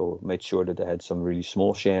shares, or made sure that they had some really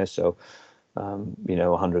small shares. So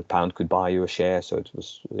 £100 could buy you a share. So it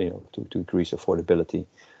was to increase affordability.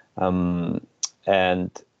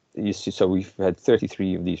 And you see, so we've had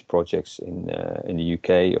 33 of these projects in the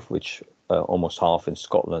UK, of which almost half in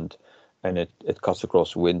Scotland, and it cuts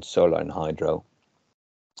across wind, solar, and hydro.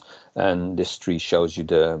 And this tree shows you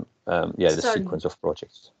the sequence of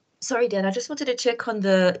projects. Sorry, Dan, I just wanted to check on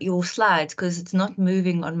your slides because it's not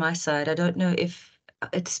moving on my side. I don't know if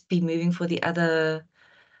it's been moving for the other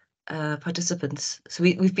participants. So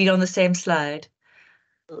we've been on the same slide.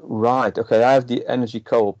 Right. Okay. I have the energy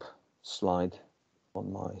co-op slide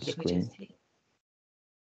on my Let me screen. just see.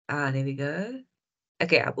 There we go.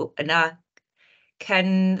 Okay. Now,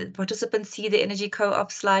 can participants see the energy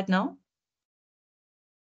co-op slide now?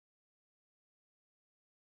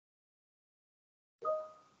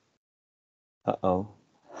 Uh-oh.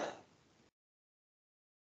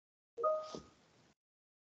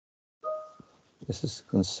 This is a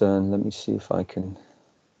concern. Let me see if I can.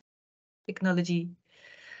 Technology.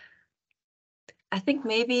 I think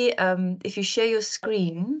maybe if you share your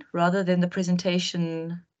screen rather than the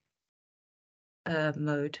presentation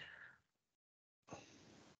mode.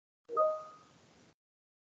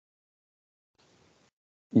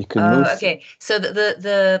 You can move. Okay, so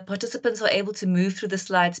the participants are able to move through the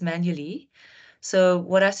slides manually. So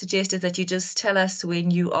what I suggest is that you just tell us when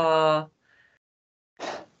you are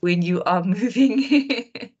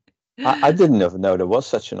moving. I didn't even know there was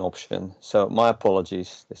such an option. So my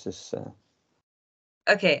apologies. This is.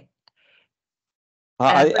 Okay.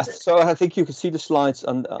 So I think you can see the slides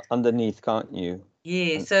underneath, can't you?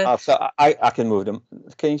 Yeah. And, So I can move them.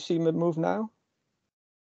 Can you see me move now?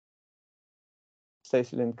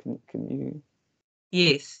 Tracy-Lynn, can you?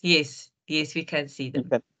 yes, we can see them.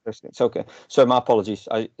 It's okay. So my apologies.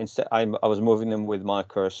 I was moving them with my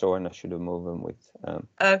cursor, and I should have moved them with.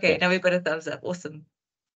 Okay, yeah. now we've got a thumbs up. Awesome.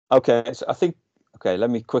 Okay, so I think. Okay, let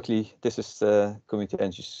me quickly. This is the Community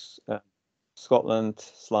Energy Scotland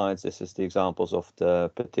slides. This is the examples of the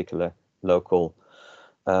particular local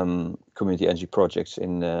community energy projects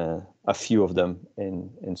in a few of them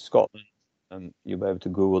in Scotland. You'll be able to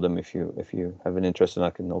Google them if you have an interest, and I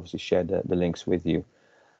can obviously share the links with you.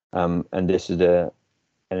 And this is the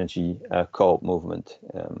energy co-op movement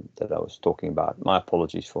that I was talking about. My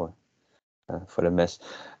apologies for the mess.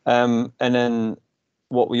 And then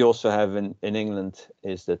what we also have in England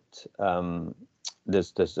is that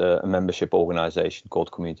there's a membership organisation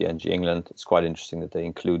called Community Energy England. It's quite interesting that they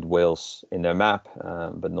include Wales in their map,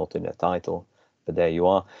 but not in their title. But there you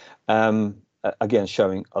are. Again,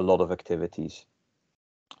 showing a lot of activities.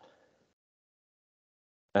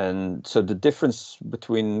 And so the difference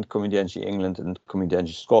between Community Energy England and Community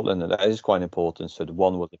Energy Scotland, and that is quite important. So the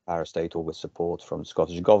one was a parastatal with support from the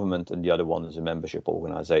Scottish Government, and the other one is a membership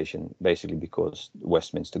organisation, basically because the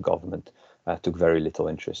Westminster Government took very little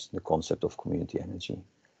interest in the concept of community energy.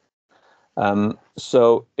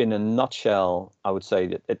 So in a nutshell, I would say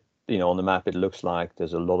that on the map, it looks like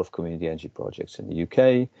there's a lot of community energy projects in the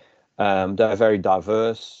UK. They're very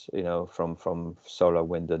diverse, from solar,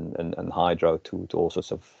 wind, and hydro to all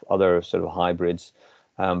sorts of other sort of hybrids,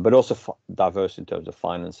 but also diverse in terms of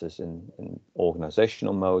finances and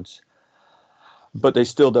organizational modes. But they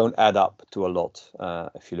still don't add up to a lot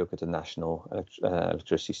if you look at the national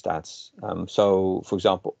electricity stats. So, for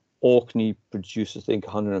example, Orkney produces, I think,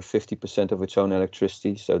 150% of its own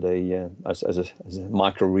electricity. So they, as a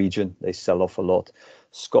micro region, they sell off a lot.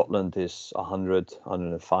 Scotland is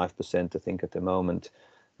 105%, I think, at the moment.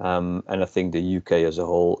 And I think the UK as a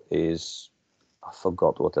whole is, I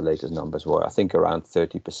forgot what the latest numbers were. I think around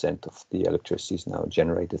 30% of the electricity is now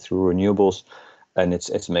generated through renewables. And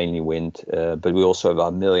it's mainly wind, but we also have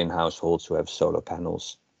 1 million households who have solar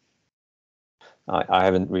panels. I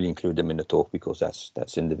haven't really included them in the talk because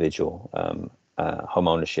that's individual home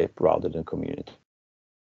ownership rather than community.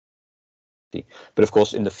 But of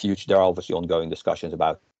course, in the future, there are obviously ongoing discussions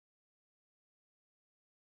about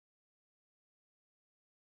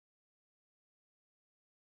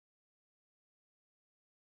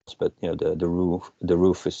but the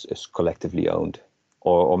roof is collectively owned,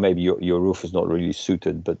 or maybe your roof is not really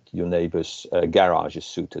suited, but your neighbor's garage is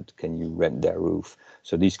suited. Can you rent their roof?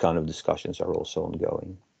 So these kind of discussions are also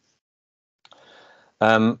ongoing.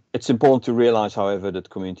 It's important to realize, however, that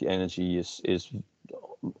community energy is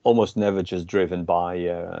almost never just driven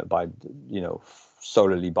by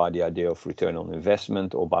solely by the idea of return on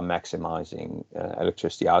investment or by maximizing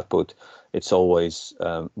electricity output. It's always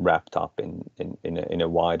wrapped up in a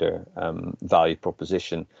wider value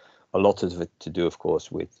proposition. A lot of it to do, of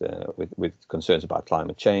course, with concerns about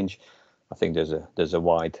climate change. I think there's a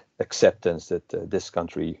wide acceptance that this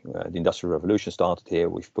country, the Industrial Revolution started here.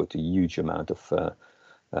 We've put a huge amount of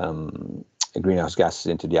greenhouse gases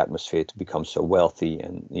into the atmosphere to become so wealthy,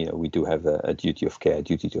 and we do have a duty of care,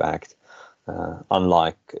 duty to act.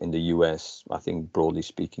 Unlike in the US, I think broadly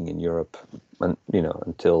speaking in Europe, and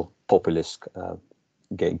until populists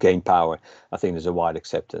gain power, I think there's a wide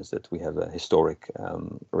acceptance that we have a historic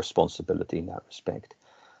responsibility in that respect.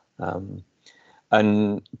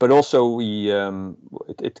 But also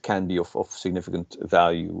it can be of significant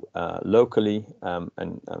value locally, and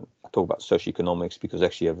I talk about socioeconomics because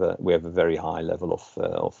actually we have a very high level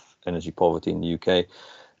of energy poverty in the UK.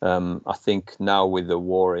 I think now with the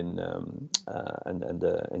war in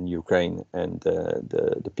Ukraine and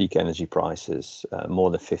the peak energy prices,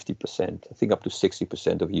 more than 50%, I think up to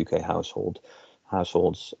 60% of UK households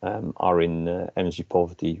are in energy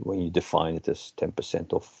poverty when you define it as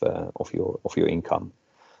 10% of your income.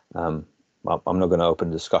 I'm not going to open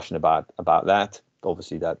a discussion about that.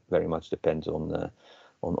 Obviously, that very much depends on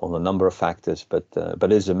a number of factors, but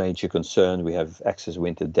it is a major concern. We have excess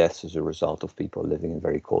winter deaths as a result of people living in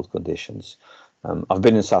very cold conditions. I've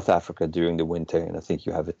been in South Africa during the winter, and I think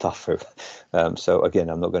you have it tougher. So again,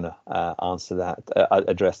 I'm not going to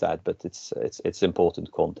address that, but it's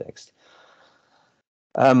important context.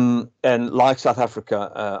 And like South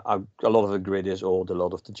Africa, a lot of the grid is old, a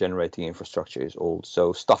lot of the generating infrastructure is old.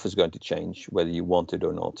 So stuff is going to change whether you want it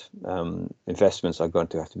or not. Investments are going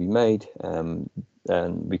to have to be made, and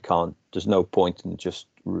we can't. There's no point in just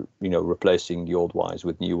replacing the old wires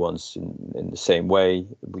with new ones in the same way.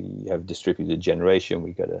 We have distributed generation.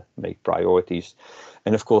 We got to make priorities,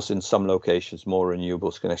 and of course, in some locations, more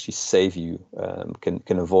renewables can actually save you,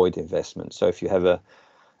 can avoid investment. So if you have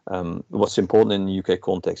what's important in the UK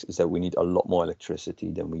context is that we need a lot more electricity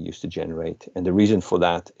than we used to generate. And the reason for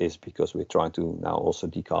that is because we're trying to now also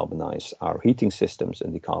decarbonize our heating systems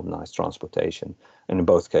and decarbonize transportation. And in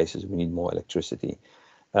both cases, we need more electricity.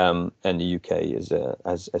 And the UK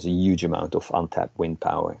has a huge amount of untapped wind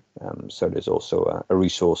power. So there's also a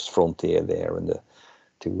resource frontier there, and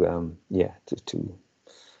the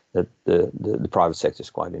private sector is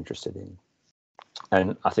quite interested in.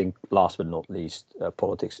 And I think last but not least,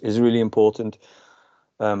 politics is really important.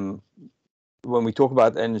 When we talk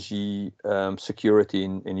about energy security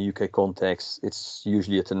in the UK context, it's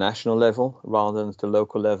usually at the national level rather than at the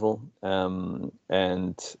local level. And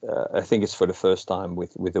I think it's for the first time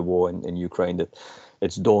with the war in Ukraine that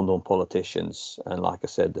it's dawned on politicians. And like I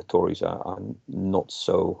said, the Tories are not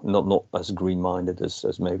as green-minded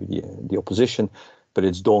as maybe the opposition. But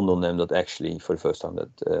it's dawned on them that actually, for the first time,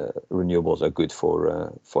 that renewables are good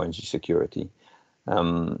for energy security,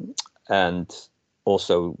 and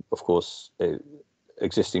also, of course,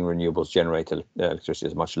 existing renewables generate electricity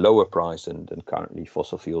at a much lower price than currently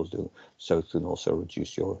fossil fuels do. So it can also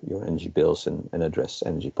reduce your energy bills and address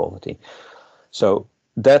energy poverty. So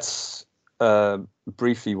that's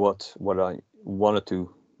briefly what I wanted to.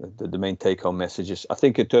 The main take-home messages. I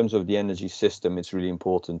think in terms of the energy system, it's really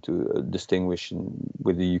important to distinguish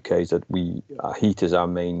with the UK that heat is our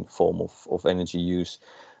main form of energy use,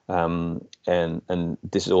 and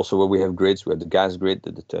this is also where we have grids. We have the gas grid,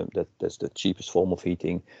 that's the cheapest form of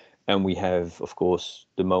heating, and we have, of course,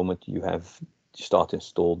 the moment you start to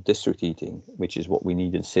install district heating, which is what we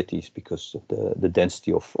need in cities because of the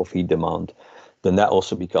density of heat demand, then that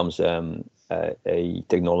also becomes a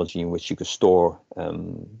technology in which you can store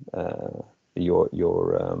your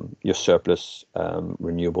surplus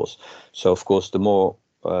renewables. So of course, the more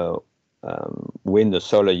wind or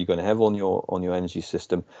solar you're going to have on your energy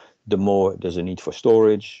system, the more there's a need for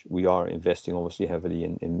storage. We are investing obviously heavily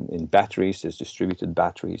in batteries. There's distributed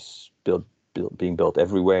batteries being built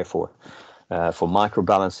everywhere for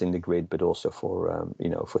microbalancing the grid, but also for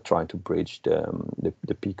trying to bridge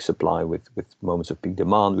the peak supply with moments of peak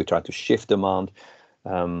demand. We try to shift demand.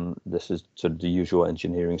 This is sort of the usual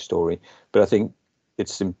engineering story, but I think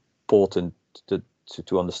it's important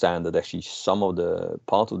to understand that actually some of the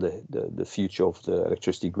part of the future of the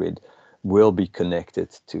electricity grid will be connected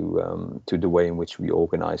to the way in which we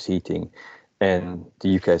organize heating, and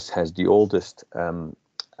the UK has the oldest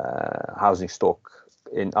housing stock.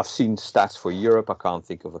 I've seen stats for Europe. I can't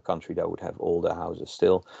think of a country that would have older houses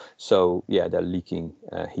still. So yeah, they're leaking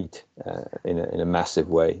heat in a massive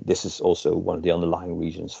way. This is also one of the underlying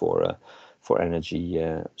reasons for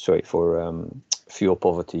fuel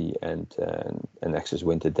poverty and excess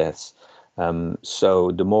winter deaths.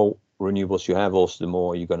 So the more renewables you have, also the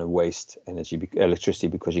more you're going to waste electricity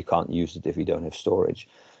because you can't use it if you don't have storage.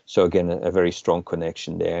 So again, a very strong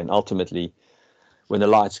connection there. And ultimately, when the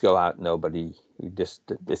lights go out,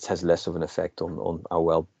 this has less of an effect on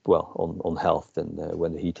our on health than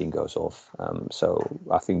when the heating goes off. So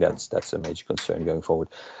I think that's a major concern going forward.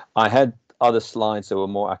 I had other slides that were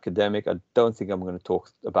more academic. I don't think I'm going to talk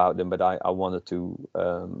about them, but I wanted to.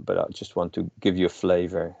 But I just want to give you a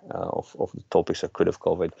flavor of the topics I could have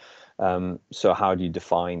covered. So how do you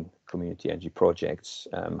define community energy projects?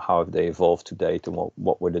 How have they evolved to date, and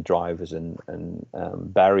what were the drivers and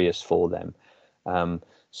barriers for them?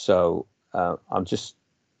 So I'm just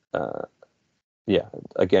yeah,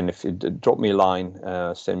 again, if you drop me a line,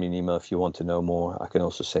 send me an email if you want to know more. I can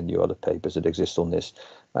also send you other papers that exist on this.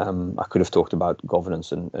 I could have talked about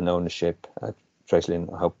governance and ownership. Tracy-Lynn,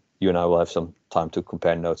 I hope you and I will have some time to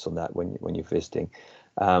compare notes on that when you're visiting.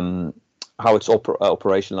 How it's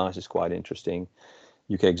operationalized is quite interesting.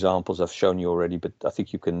 UK examples I've shown you already, but I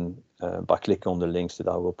think you can, by clicking on the links that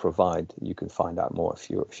I will provide, you can find out more if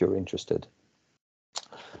you're interested.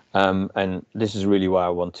 And this is really what I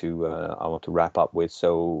want to wrap up with.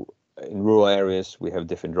 So in rural areas, we have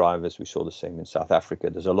different drivers. We saw the same in South Africa.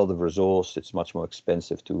 There's a lot of resource. It's much more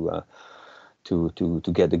expensive to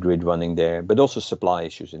get the grid running there, but also supply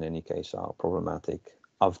issues in any case are problematic.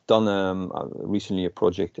 I've done recently a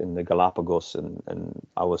project in the Galapagos, and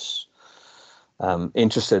I was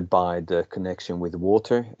interested by the connection with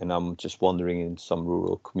water, and I'm just wondering in some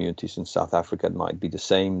rural communities in South Africa it might be the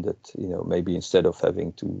same, that maybe instead of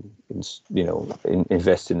having to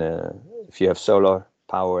invest in if you have solar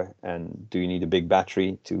power, and do you need a big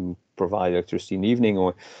battery to provide electricity in the evening,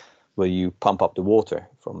 or will you pump up the water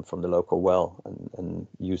from the local well and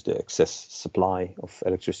use the excess supply of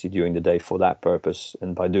electricity during the day for that purpose,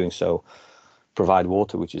 and by doing so provide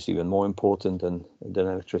water, which is even more important than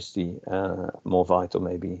electricity, more vital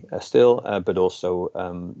maybe still, but also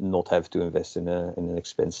not have to invest in an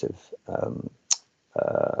expensive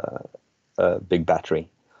big battery.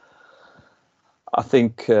 I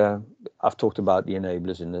think I've talked about the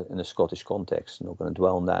enablers in the Scottish context. I'm not going to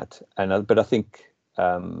dwell on that, but I think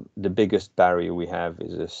the biggest barrier we have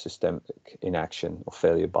is a systemic inaction or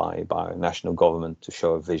failure by a national government to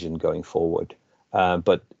show a vision going forward.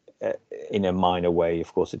 But in a minor way,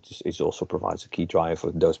 of course, it also provides a key driver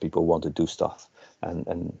for those people who want to do stuff,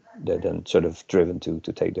 and they're then sort of driven to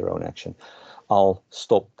take their own action. I'll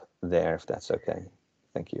stop there if that's okay.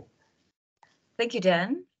 Thank you. Thank you,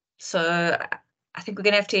 Dan. So I think we're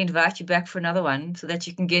going to have to invite you back for another one so that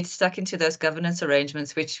you can get stuck into those governance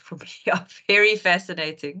arrangements, which for me are very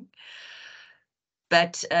fascinating.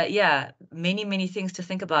 But yeah, many things to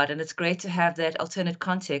think about. And it's great to have that alternate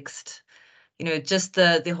context. Just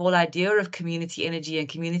the whole idea of community energy and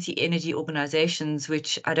community energy organizations,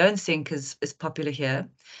 which I don't think is popular here.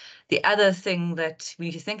 The other thing that we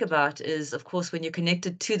need to think about is, of course, when you're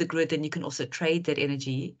connected to the grid, then you can also trade that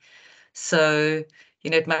energy. So,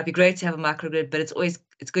 it might be great to have a microgrid, but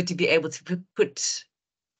it's good to be able to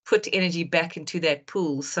put energy back into that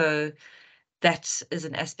pool. So that is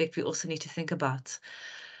an aspect we also need to think about.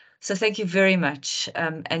 So thank you very much.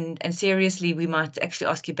 And seriously, we might actually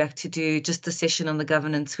ask you back to do just the session on the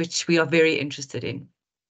governance, which we are very interested in.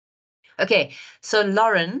 Okay, so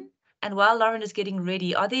Lauren, and while Lauren is getting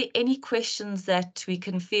ready, are there any questions that we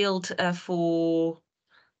can field for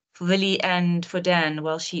Willie and for Dan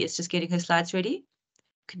while she is just getting her slides ready?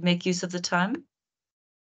 Could make use of the time.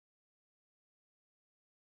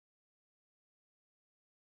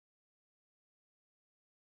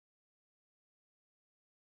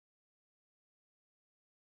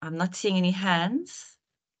 I'm not seeing any hands.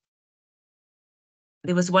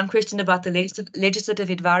 There was one question about the legislative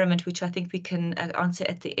environment, which I think we can answer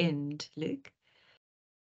at the end, Luke.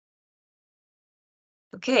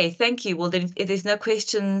 Okay, thank you. Well, then if there's no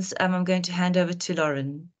questions, I'm going to hand over to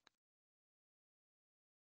Lauren.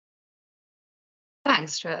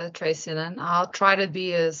 Thanks, Tracy-Lynn. I'll try to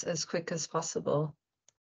be as quick as possible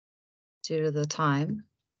due to the time.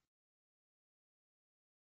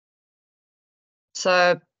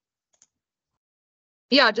 So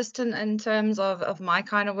yeah, just in terms of my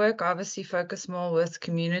kind of work, I obviously focus more with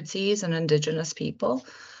communities and Indigenous people.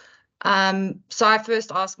 So I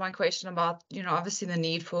first asked my question about, obviously the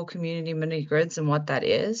need for community mini grids and what that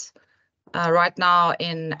is. Right now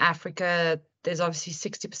in Africa, there's obviously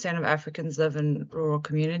 60% of Africans live in rural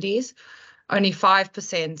communities. Only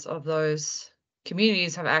 5% of those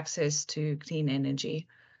communities have access to clean energy.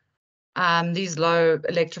 These low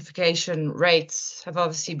electrification rates have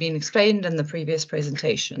obviously been explained in the previous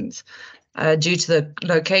presentations due to the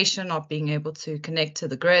location not being able to connect to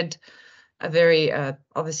the grid, a very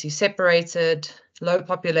obviously separated, low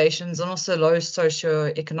populations, and also low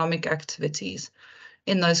socioeconomic activities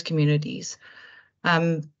in those communities.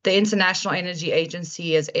 The International Energy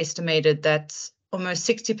Agency has estimated that almost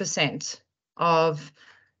 60% of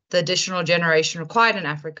the additional generation required in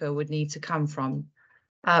Africa would need to come from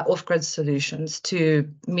off-grid solutions to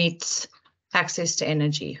meet access to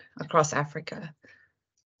energy across Africa.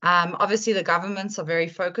 Obviously, the governments are very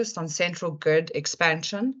focused on central grid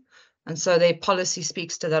expansion, and so their policy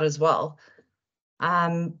speaks to that as well.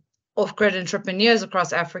 Off-grid entrepreneurs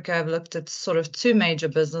across Africa have looked at sort of two major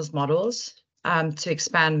business models to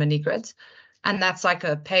expand mini grids. And that's like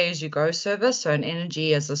a pay-as-you-go service, so an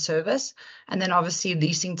energy as a service, and then obviously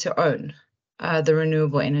leasing to own the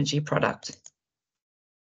renewable energy product.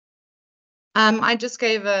 I just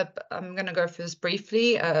gave I'm going to go through this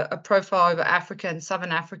briefly, a profile over Africa and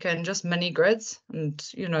Southern Africa and just mini grids and,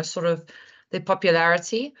 you know, sort of their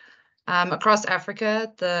popularity. Across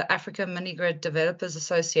Africa, the Africa Mini Grid Developers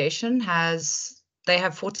Association they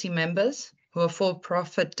have 40 members who are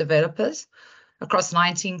for-profit developers across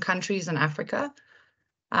 19 countries in Africa.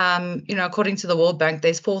 You know, according to the World Bank,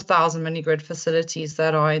 there's 4,000 mini grid facilities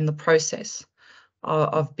that are in the process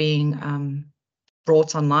of being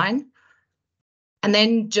brought online. And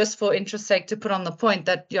then just for interest's sake, to put on the point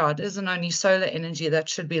that, yeah, it isn't only solar energy that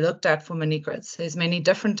should be looked at for mini grids. There's many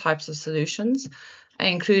different types of solutions,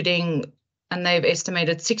 including, and they've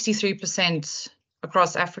estimated 63%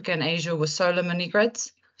 across Africa and Asia were solar mini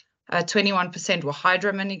grids, 21% were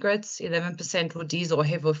hydro mini grids, 11% were diesel or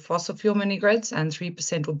heavy fossil fuel mini grids, and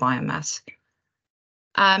 3% were biomass.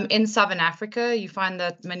 In Southern Africa, you find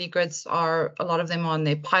that mini grids a lot of them are on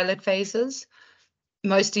their pilot phases.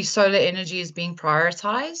 Mostly solar energy is being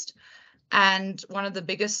prioritized. And one of the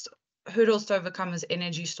biggest hurdles to overcome is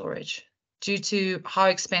energy storage due to how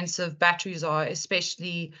expensive batteries are,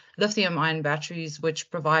 especially lithium-ion batteries, which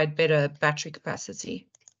provide better battery capacity.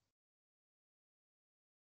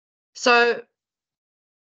 So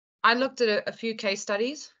I looked at a few case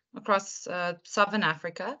studies across Southern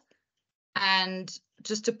Africa, and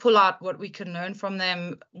just to pull out what we can learn from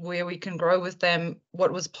them, where we can grow with them,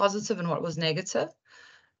 what was positive and what was negative.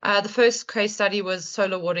 The first case study was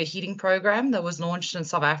solar water heating program that was launched in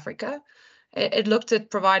South Africa. It looked at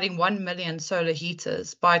providing 1 million solar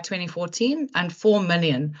heaters by 2014 and 4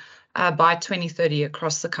 million by 2030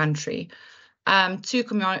 across the country. Two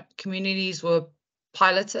communities were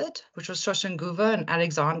piloted, which was Soshanguve and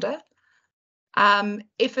Alexander.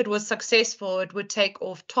 If it was successful, it would take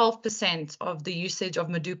off 12% of the usage of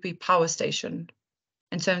Medupi power station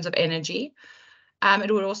in terms of energy.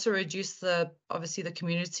 It would also reduce obviously the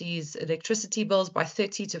community's electricity bills by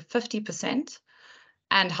 30 to 50%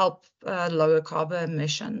 and help lower carbon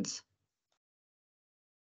emissions.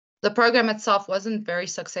 The program itself wasn't very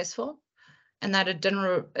successful in that it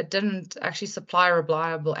didn't actually supply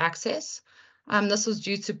reliable access. This was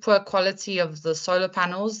due to poor quality of the solar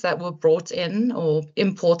panels that were brought in or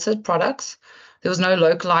imported products. There was no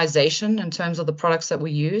localization in terms of the products that were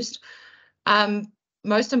used.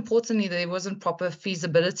 Most importantly, there wasn't proper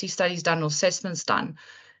feasibility studies done or assessments done.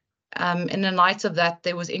 In the light of that,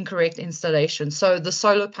 there was incorrect installation. So the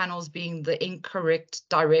solar panels being the incorrect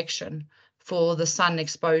direction for the sun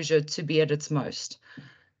exposure to be at its most.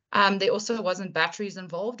 There also wasn't batteries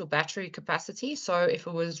involved or battery capacity. So if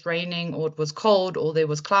it was raining or it was cold or there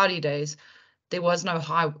was cloudy days, there was no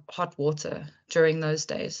hot water during those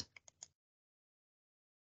days.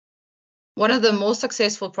 One of the more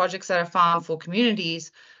successful projects that I found for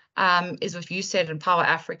communities is with USAID and Power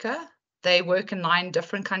Africa. They work in 9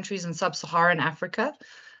 different countries in sub-Saharan Africa.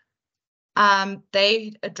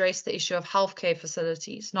 They address the issue of healthcare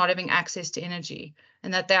facilities not having access to energy,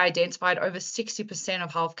 and that they identified over 60%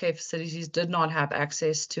 of healthcare facilities did not have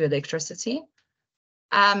access to electricity.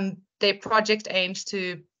 Their project aims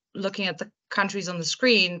to, looking at the countries on the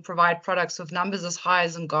screen, provide products with numbers as high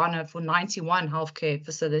as in Ghana for 91 healthcare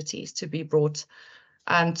facilities to be brought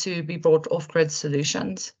off-grid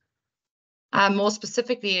solutions. More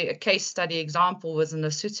specifically, a case study example was in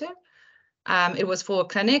Lesotho. It was for a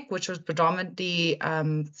clinic, which was predominantly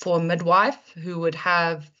for a midwife who would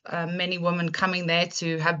have many women coming there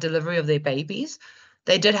to have delivery of their babies.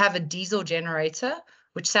 They did have a diesel generator,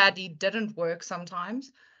 which sadly didn't work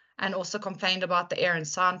sometimes, and also complained about the air and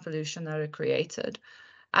sound pollution that it created.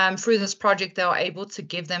 Through this project, they were able to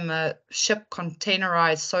give them a ship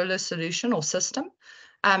containerized solar solution or system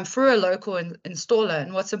through a local installer.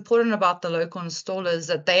 And what's important about the local installer is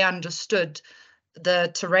that they understood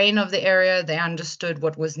the terrain of the area, they understood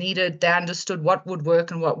what was needed, they understood what would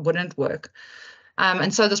work and what wouldn't work.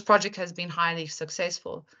 And so this project has been highly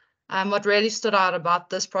successful. What really stood out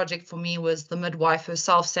about this project for me was the midwife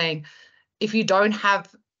herself saying, if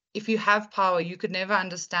you have power, you could never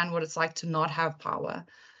understand what it's like to not have power.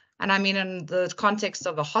 And I mean, in the context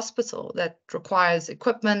of a hospital that requires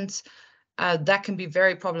equipment, that can be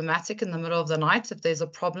very problematic in the middle of the night if there's a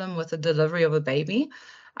problem with the delivery of a baby.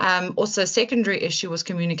 Also, a secondary issue was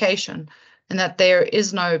communication, and that there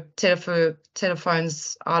is no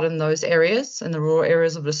telephones out in those areas, in the rural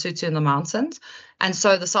areas of Lesotho in the mountains. And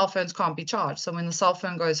so the cell phones can't be charged. So when the cell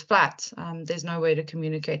phone goes flat, there's no way to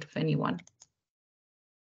communicate with anyone.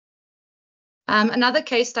 Another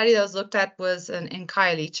case study that was looked at was in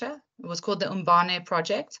Khayelitsha. It was called the Umbane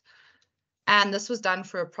project. And this was done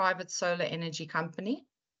for a private solar energy company.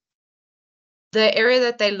 The area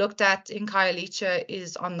that they looked at in Khayelitsha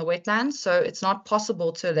is on the wetlands, so it's not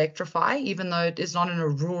possible to electrify, even though it is not in a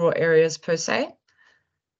rural areas per se.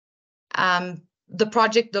 The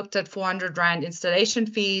project looked at 400 Rand installation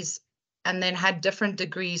fees and then had different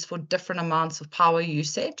degrees for different amounts of power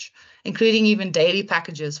usage, including even daily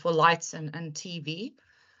packages for lights and TV.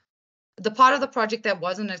 The part of the project that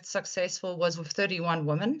wasn't as successful was with 31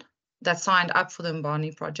 women that signed up for the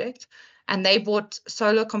Mbani project, and they bought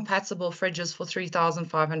solar compatible fridges for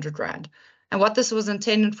 3,500 Rand. And what this was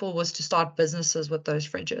intended for was to start businesses with those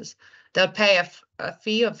fridges. They'll pay a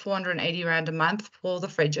fee of 480 Rand a month for the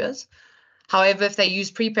fridges. However, if they use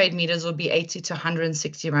prepaid meters, it would be 80 to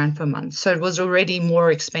 160 Rand per month. So it was already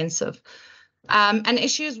more expensive. And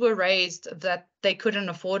issues were raised that they couldn't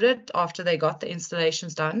afford it after they got the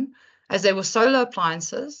installations done. As they were solar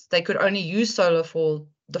appliances, they could only use solar for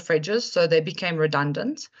the fridges, so they became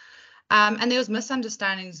redundant. And there was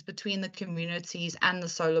misunderstandings between the communities and the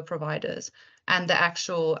solar providers and the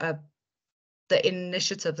actual the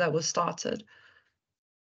initiative that was started.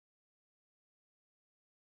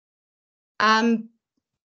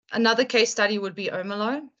 Another case study would be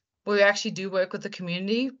Omelo, where we actually do work with the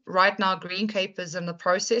community. Right now, Green Cape is in the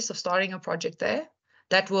process of starting a project there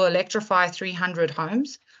that will electrify 300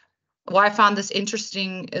 homes. Why I found this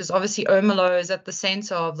interesting is obviously Omelo is at the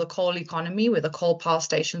center of the coal economy where the coal power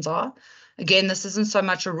stations are. Again, this isn't so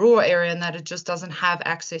much a rural area in that it just doesn't have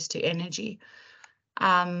access to energy.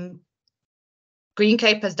 Green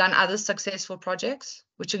Cape has done other successful projects,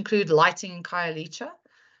 which include lighting in Khayelitsha,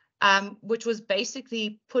 which was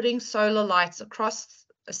basically putting solar lights across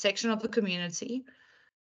a section of the community.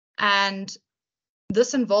 And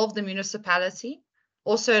this involved the municipality,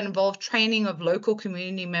 also involved training of local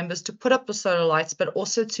community members to put up the solar lights, but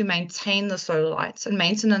also to maintain the solar lights. And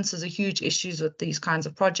maintenance is a huge issue with these kinds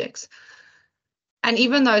of projects. And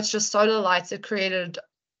even though it's just solar lights, it created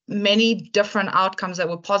many different outcomes that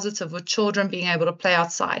were positive, with children being able to play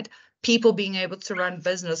outside, people being able to run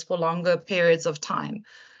business for longer periods of time,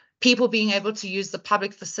 people being able to use the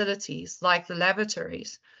public facilities like the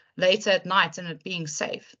lavatories later at night and it being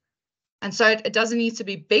safe. And so it doesn't need to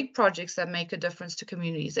be big projects that make a difference to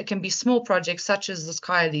communities. It can be small projects such as this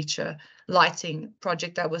Khayelitsha lighting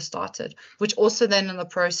project that was started, which also then in the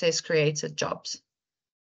process created jobs.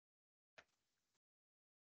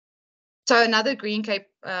 So another Green Cape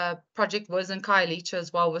project was in Khayelitsha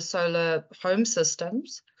as well with solar home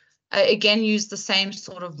systems. Again, used the same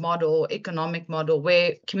sort of model, economic model,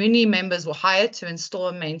 where community members were hired to install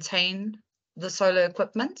and maintain the solar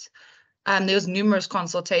equipment. There was numerous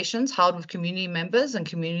consultations held with community members and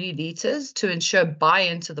community leaders to ensure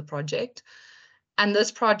buy-in to the project. And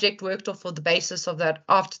this project worked off of the basis of that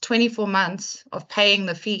after 24 months of paying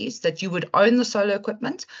the fees, that you would own the solar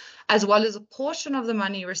equipment, as well as a portion of the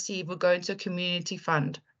money received would go into a community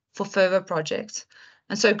fund for further projects.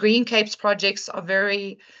 And so Green Cape's projects are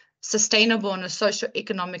very sustainable in a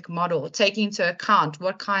socio-economic model, taking into account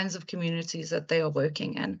what kinds of communities that they are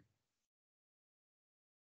working in.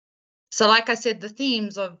 So like I said, the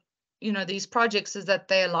themes of these projects is that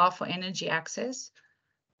they allow for energy access.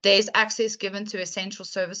 There's access given to essential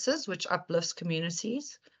services, which uplifts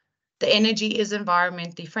communities. The energy is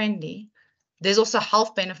environmentally friendly. There's also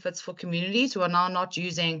health benefits for communities who are now not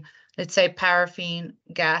using, let's say, paraffin,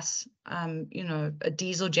 gas,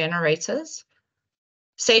 diesel generators.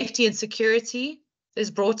 Safety and security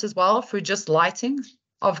is brought as well through just lighting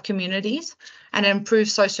of communities, and improve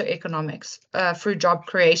socioeconomics through job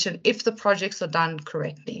creation if the projects are done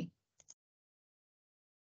correctly.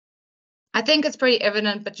 I think it's pretty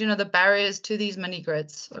evident, but the barriers to these mini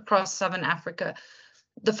grids across Southern Africa,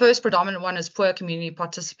 the first predominant one is poor community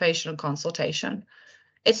participation and consultation.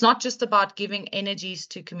 It's not just about giving energies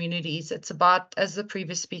to communities. It's about, as the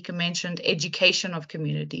previous speaker mentioned, education of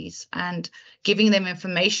communities and giving them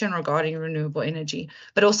information regarding renewable energy,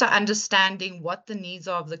 but also understanding what the needs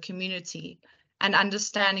are of the community and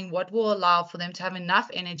understanding what will allow for them to have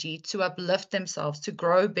enough energy to uplift themselves, to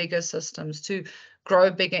grow bigger systems, to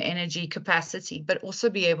grow bigger energy capacity, but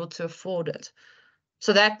also be able to afford it.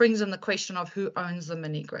 So that brings in the question of who owns the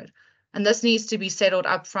mini grid. And this needs to be settled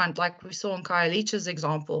up front, like we saw in Khayelitsha's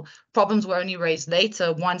example. Problems were only raised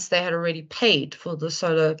later once they had already paid for the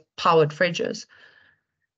solar-powered fridges.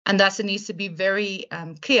 And thus it needs to be very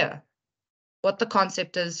clear what the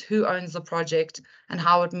concept is, who owns the project, and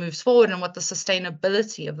how it moves forward, and what the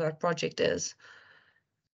sustainability of that project is.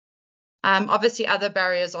 Obviously, other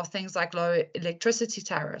barriers are things like low electricity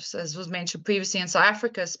tariffs, as was mentioned previously in South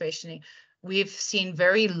Africa especially. We've seen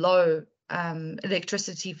very low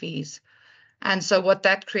electricity fees. And so what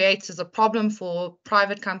that creates is a problem for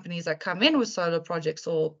private companies that come in with solar projects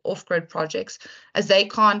or off-grid projects, as they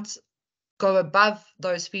can't go above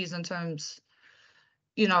those fees in terms,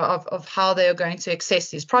 you know, of how they are going to access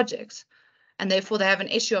these projects. And therefore they have an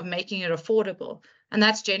issue of making it affordable. And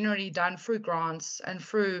that's generally done through grants and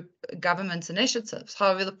through government initiatives.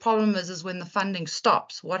 However, the problem is when the funding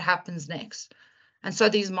stops, what happens next? And so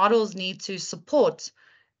these models need to support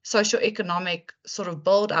socioeconomic sort of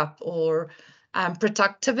build up or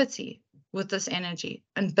productivity with this energy,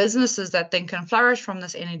 and businesses that then can flourish from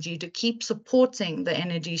this energy to keep supporting the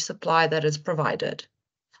energy supply that is provided.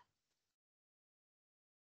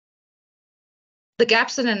 The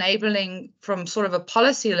gaps in enabling from sort of a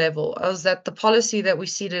policy level is that the policy that we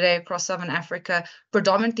see today across Southern Africa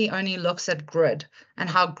predominantly only looks at grid and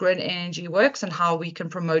how grid energy works and how we can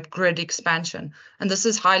promote grid expansion. And this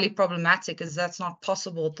is highly problematic, as that's not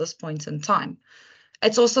possible at this point in time.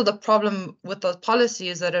 It's also the problem with the policy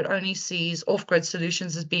is that it only sees off-grid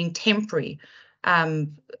solutions as being temporary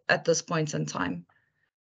at this point in time.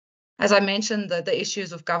 As I mentioned, the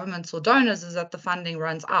issues of governments or donors is that the funding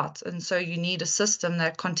runs out, and so you need a system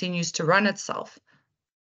that continues to run itself.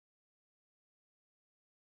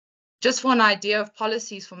 Just for an idea of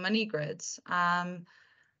policies for mini grids, and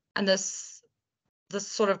this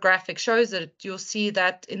sort of graphic shows it, you'll see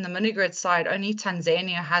that in the mini grid side, only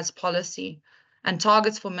Tanzania has policy, and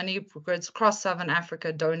targets for mini grids across Southern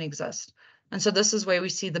Africa don't exist. And so this is where we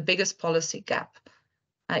see the biggest policy gap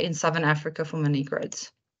in Southern Africa for mini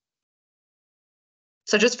grids.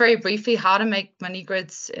 So just very briefly, how to make mini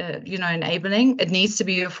grids, you know, enabling. It needs to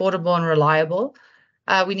be affordable and reliable.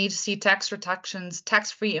 We need to see tax reductions,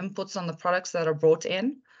 tax-free inputs on the products that are brought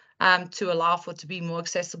in to allow for it to be more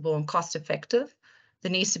accessible and cost-effective.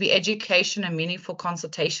 There needs to be education and meaningful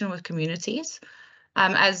consultation with communities.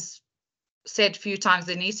 As said a few times,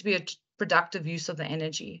 there needs to be a productive use of the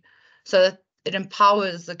energy so that it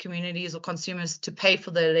empowers the communities or consumers to pay for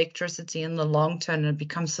the electricity in the long term and it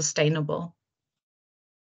becomes sustainable.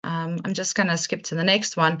 I'm just going to skip to the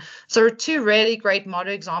next one. So there are two really great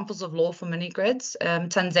model examples of law for mini grids.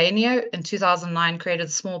 Tanzania in 2009 created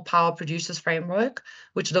the Small Power Producers Framework,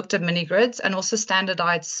 which looked at mini grids and also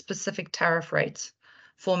standardized specific tariff rates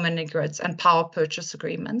for mini grids and power purchase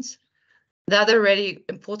agreements. The other really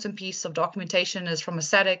important piece of documentation is from a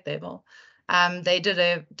SADC level. They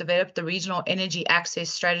developed the Regional Energy Access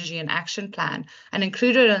Strategy and Action Plan, and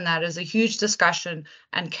included in that is a huge discussion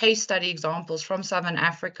and case study examples from Southern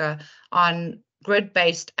Africa on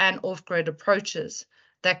grid-based and off-grid approaches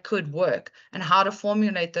that could work and how to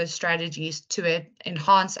formulate those strategies to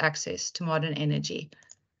enhance access to modern energy.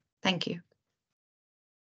 Thank you.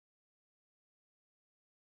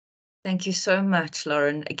 Thank you so much,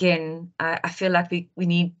 Lauren. Again, I feel like we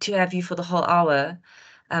need to have you for the whole hour.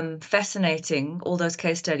 Fascinating, all those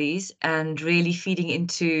case studies, and really feeding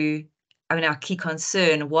into, I mean, our key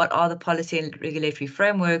concern: what are the policy and regulatory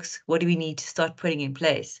frameworks? What do we need to start putting in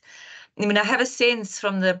place? I mean, I have a sense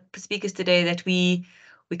from the speakers today that we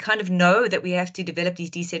kind of know that we have to develop these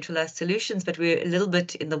decentralized solutions, but we're a little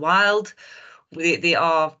bit in the wild. There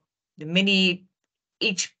are many,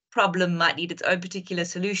 each problem might need its own particular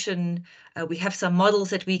solution. We have some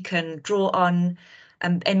models that we can draw on.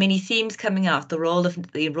 And many themes coming out: the role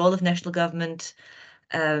of national government,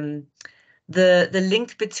 the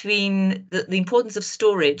link between the importance of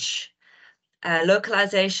storage,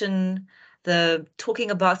 localization, the talking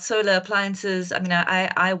about solar appliances. I mean,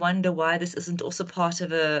 I wonder why this isn't also part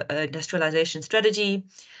of a industrialization strategy.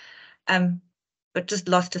 But just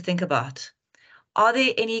lots to think about. Are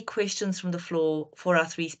there any questions from the floor for our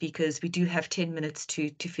three speakers? We do have 10 minutes to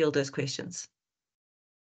field those questions.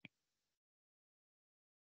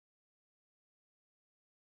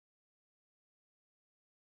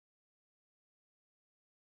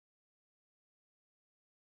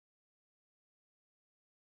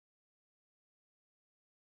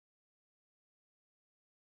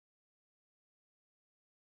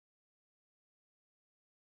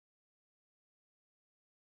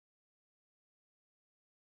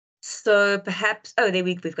 So perhaps, oh,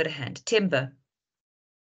 we've got a hand. Temba.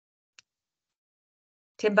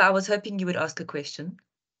 Temba, I was hoping you would ask a question.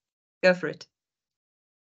 Go for it.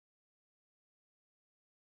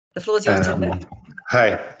 The floor is yours, Temba.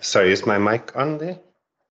 Hi, sorry, is my mic on there?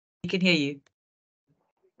 We can hear you.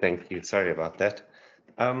 Thank you, sorry about that.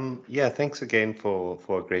 Yeah, thanks again for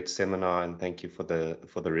a great seminar, and thank you for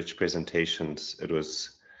the rich presentations. It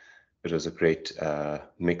was a great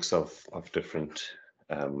mix of different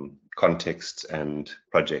contexts and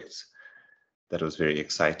projects. That was very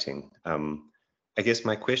exciting. I guess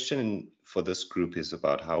my question for this group is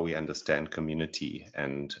about how we understand community.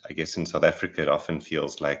 And I guess in South Africa, it often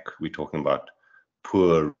feels like we're talking about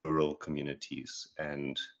poor rural communities.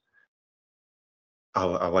 And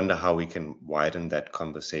I wonder how we can widen that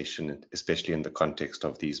conversation, especially in the context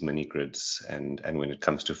of these mini grids and when it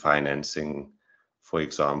comes to financing, for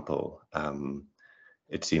example.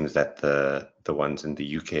 It seems that the ones in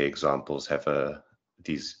the UK examples have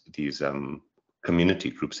these community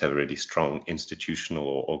groups have a really strong institutional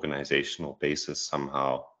or organizational basis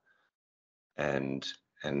somehow, and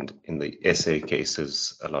in the SA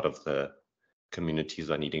cases, a lot of the communities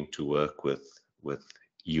are needing to work with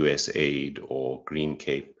USAID or Green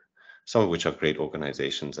Cape, some of which are great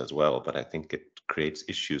organizations as well, but I think it creates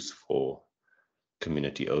issues for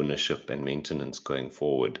community ownership and maintenance going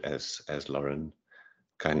forward, as Lauren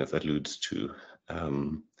kind of alludes to.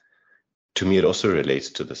 To me, it also relates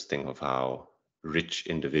to this thing of how rich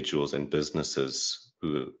individuals and businesses,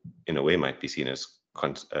 who in a way might be seen as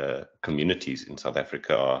communities in South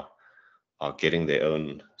Africa, are getting their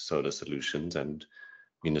own solar solutions, and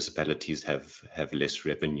municipalities have less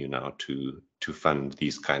revenue now to fund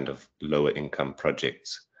these kind of lower income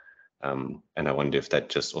projects. And I wonder if that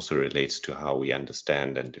just also relates to how we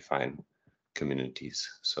understand and define communities.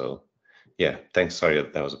 So yeah, thanks. Sorry,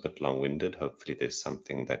 that was a bit long-winded. Hopefully there's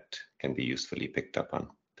something that can be usefully picked up on.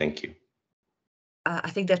 Thank you.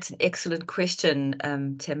 I think that's an excellent question,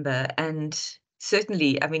 Timber. And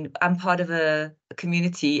certainly, I mean, I'm part of a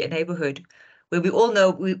community, a neighborhood, where we all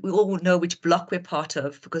know which block we're part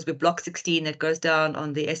of, because we're block 16 that goes down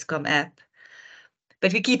on the Eskom app.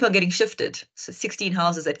 But we keep on getting shifted. So 16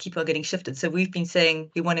 houses that keep on getting shifted. So we've been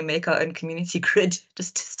saying we want to make our own community grid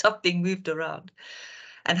just to stop being moved around.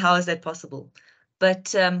 And how is that possible?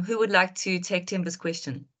 But who would like to take Timber's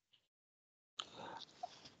question?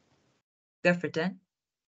 Go for it, Dan.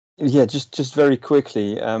 Yeah, just very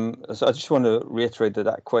quickly. So I just want to reiterate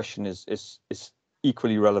that question is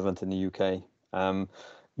equally relevant in the UK,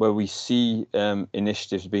 where we see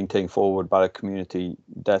initiatives being taken forward by the community.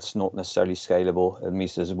 That's not necessarily scalable. It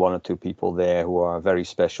means there's one or two people there who are very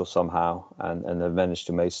special somehow and have managed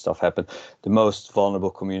to make stuff happen. The most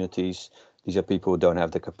vulnerable communities, these are people who don't have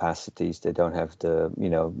the capacities, they don't have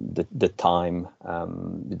the time,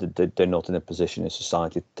 they're not in a position in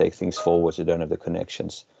society to take things forward, they don't have the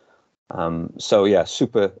connections. So yeah, a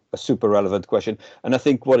super relevant question. And I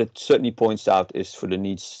think what it certainly points out is for the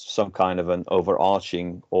needs some kind of an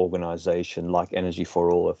overarching organization like Energy for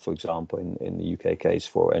All, for example, in the UK case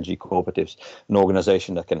for energy cooperatives, an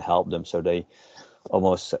organization that can help them, so they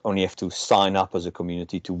almost only have to sign up as a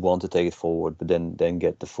community to want to take it forward, but then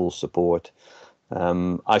get the full support.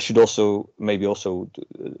 I should also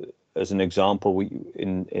as an example, we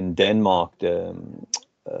in Denmark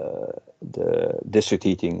the district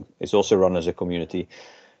heating is also run as a community,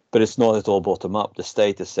 but it's not at all bottom up. The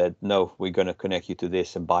state has said, no, we're going to connect you to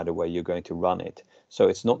this, and by the way, you're going to run it. So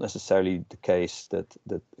it's not necessarily the case that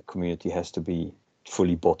the community has to be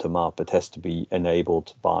fully bottom up. It has to be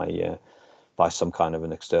enabled by some kind of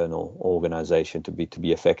an external organization to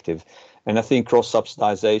be effective. And I think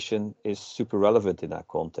cross-subsidization is super relevant in that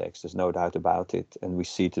context. There's no doubt about it. And we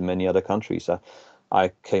see it in many other countries.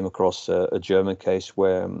 I came across a German case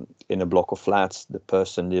where in a block of flats, the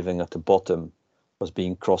person living at the bottom was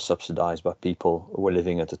being cross-subsidized by people who were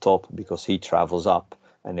living at the top, because he travels up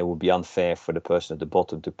and it would be unfair for the person at the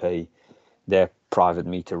bottom to pay their private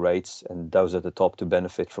meter rates and those at the top to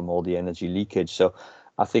benefit from all the energy leakage. So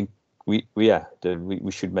I think we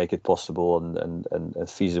should make it possible and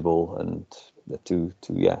feasible and to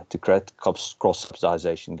create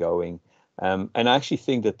cross-subsidization going. And I actually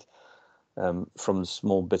think that from the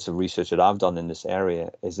small bits of research that I've done in this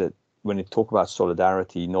area is that when you talk about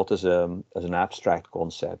solidarity, not as an abstract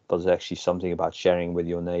concept, but as actually something about sharing with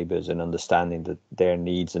your neighbors and understanding that their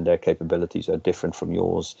needs and their capabilities are different from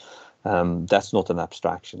yours. That's not an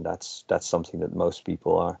abstraction. That's something that most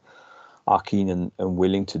people are keen and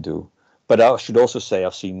willing to do. But I should also say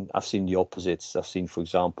I've seen the opposites. I've seen, for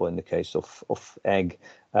example, in the case of Egg,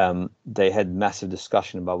 they had massive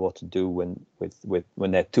discussion about what to do when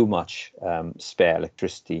they had too much spare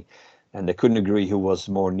electricity, and they couldn't agree who was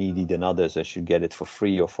more needy than others and should get it for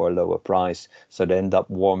free or for a lower price. So they end up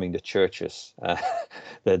warming the churches.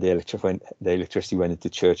 The electricity went into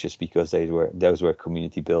churches because those were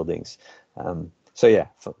community buildings. So yeah,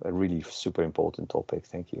 a really super important topic.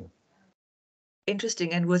 Thank you.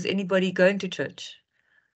 Interesting. And was anybody going to church?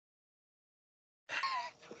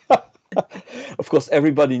 Of course,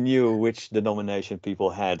 everybody knew which denomination people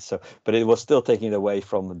had. So, but it was still taking it away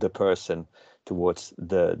from the person towards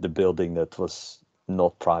the building that was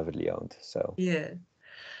not privately owned. So yeah.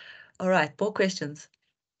 All right. More questions.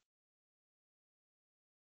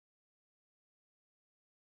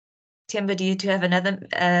 Themba, do you have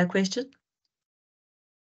another question?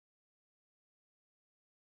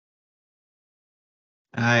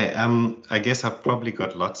 I guess I've probably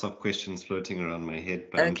got lots of questions floating around my head,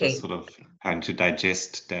 but I'm just Okay. sort of trying to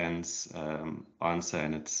digest Dan's answer,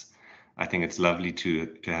 and I think it's lovely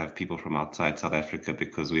to have people from outside South Africa,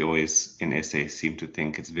 because we always in SA seem to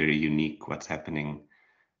think it's very unique what's happening,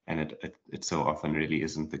 and it so often really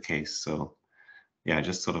isn't the case. So yeah,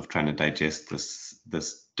 just sort of trying to digest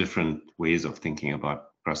this different ways of thinking about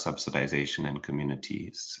cross-subsidization and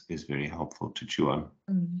communities is very helpful to chew on.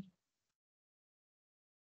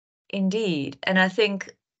 Indeed. And I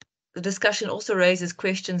think the discussion also raises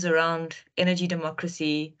questions around energy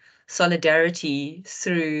democracy, solidarity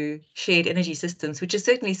through shared energy systems, which is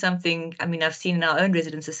certainly something, I mean, I've seen in our own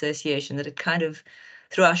residents association that it kind of,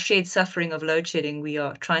 through our shared suffering of load shedding, we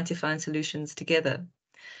are trying to find solutions together.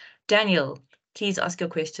 Daniel, please ask your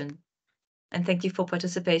question. And thank you for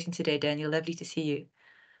participating today, Daniel. Lovely to see you.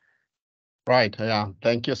 Right, yeah,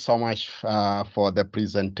 thank you so much for the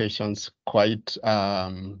presentations. Quite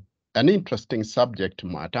an interesting subject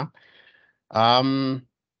matter. The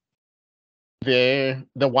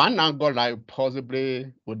one angle I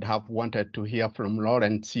possibly would have wanted to hear from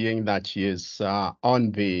Lauren, seeing that she is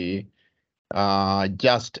on the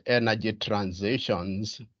just energy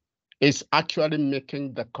transitions, is actually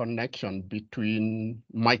making the connection between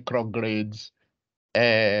microgrids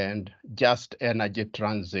and just energy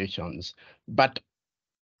transitions. But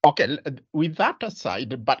okay, with that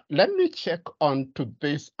aside, but let me check on to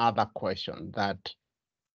this other question, that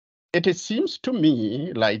it seems to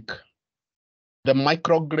me like the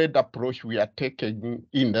microgrid approach we are taking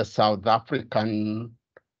in the South African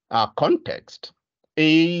context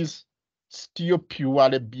is still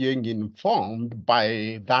purely being informed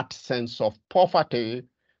by that sense of poverty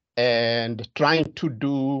and trying to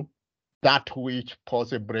do that which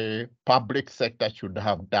possibly public sector should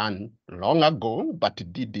have done long ago, but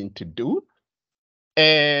didn't do.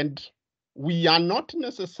 And we are not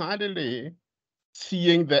necessarily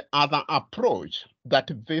seeing the other approach, that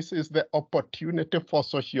this is the opportunity for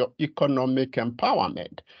socio-economic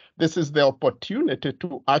empowerment. This is the opportunity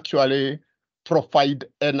to actually provide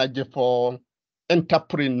energy for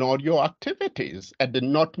entrepreneurial activities and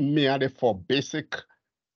not merely for basic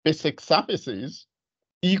services.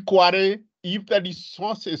 Equally, if the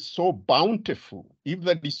resource is so bountiful, if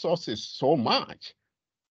the resource is so much,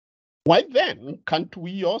 why then can't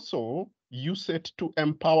we also use it to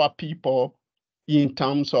empower people in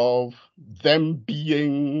terms of them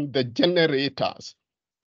being the generators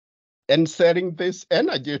and selling this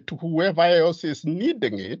energy to whoever else is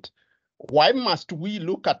needing it? Why must we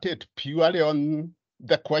look at it purely on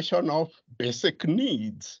the question of basic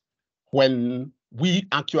needs when we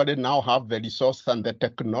actually now have the resource and the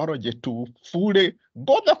technology to fully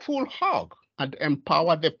go the full hog and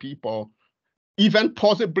empower the people, even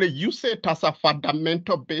possibly use it as a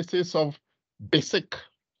fundamental basis of basic,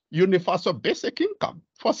 universal basic income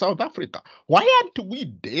for South Africa? Why aren't we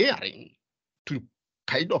daring to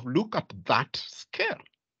kind of look at that scale?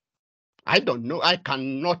 I don't know. I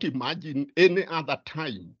cannot imagine any other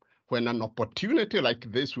time when an opportunity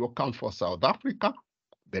like this will come for South Africa.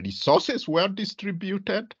 The resources well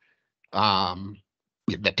distributed,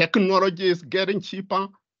 the technology is getting cheaper,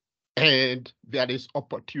 and there is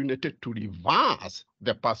opportunity to reverse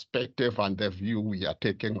the perspective and the view we are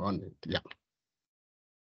taking on it. Yeah.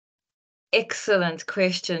 Excellent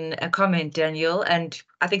question, a comment, Daniel. And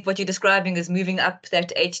I think what you're describing is moving up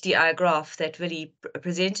that HDI graph that really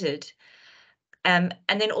presented. And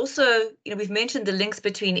then also, you know, we've mentioned the links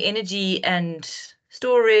between energy and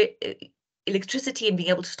storage, electricity and being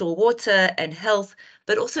able to store water and health,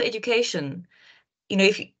 but also education. You know,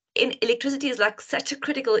 electricity is like such a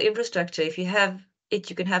critical infrastructure. If you have it,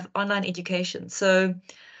 you can have online education. So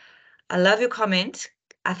I love your comment.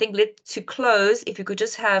 I think to close, if you could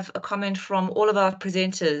just have a comment from all of our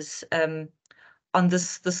presenters on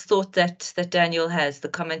this thought that Daniel has, the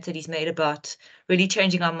comment that he's made about really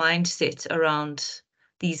changing our mindset around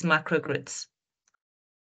these microgrids.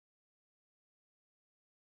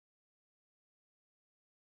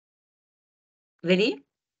 Willie?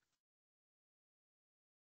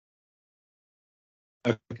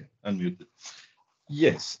 Okay, unmuted.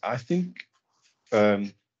 Yes, I think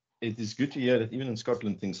it is good to hear that even in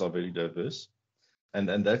Scotland things are very diverse, and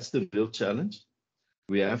that's the real challenge.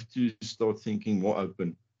 We have to start thinking more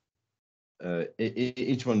open.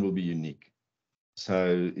 Each one will be unique,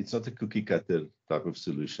 so it's not a cookie cutter type of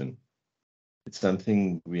solution. It's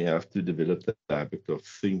something we have to develop the habit of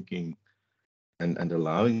thinking and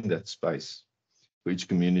allowing that space for each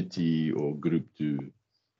community or group to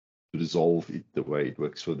resolve it the way it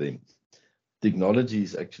works for them. technology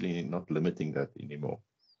is actually not limiting that anymore.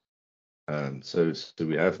 So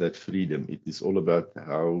we have that freedom. It is all about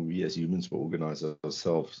how we as humans will organize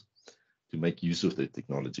ourselves to make use of the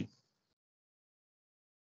technology.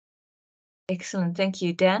 Excellent. Thank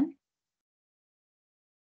you. Dan?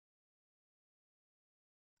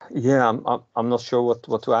 Yeah, I'm not sure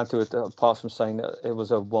what to add to it, apart from saying that it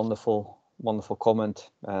was a wonderful comment,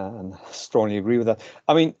 and I strongly agree with that.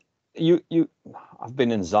 I mean, I've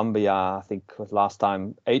been in Zambia, I think last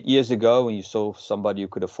time 8 years ago, when you saw somebody who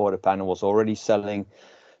could afford a panel was already selling,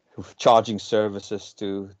 charging services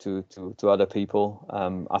to other people.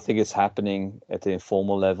 I think it's happening at the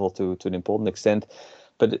informal level to an important extent,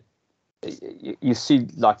 but you see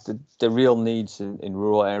like the real needs in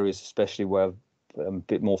rural areas, especially where I'm a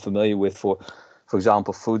bit more familiar with, for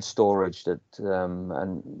example, food storage, that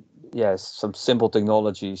and yes, some simple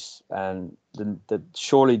technologies, and that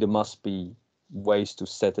surely there must be ways to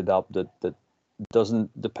set it up that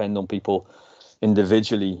doesn't depend on people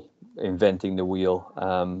individually inventing the wheel,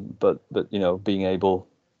 but being able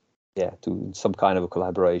to some kind of a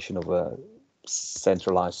collaboration of a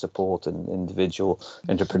centralized support and individual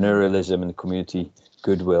entrepreneurialism and community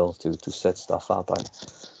goodwill to set stuff up.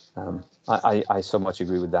 I so much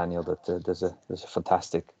agree with Daniel that there's a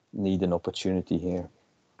fantastic need and opportunity here.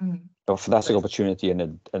 A fantastic opportunity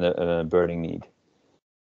and a burning need.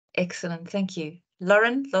 Excellent. Thank you.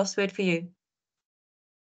 Lauren, last word for you.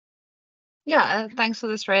 Yeah, thanks for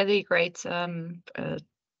this really great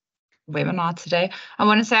webinar today. I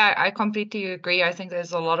want to say I completely agree. I think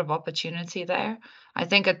there's a lot of opportunity there. I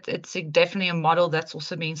think it's definitely a model that's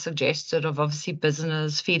also being suggested of obviously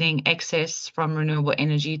business feeding excess from renewable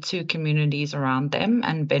energy to communities around them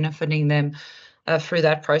and benefiting them through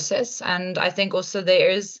that process. And I think also there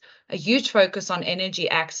is a huge focus on energy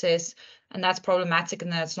access, and that's problematic,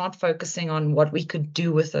 and that's not focusing on what we could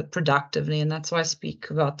do with it productively. And that's why I speak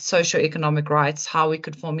about socioeconomic rights, how we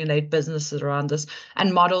could formulate businesses around this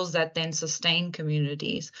and models that then sustain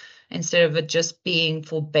communities instead of it just being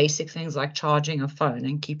for basic things like charging a phone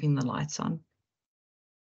and keeping the lights on.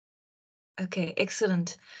 Okay,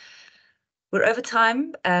 excellent. We're over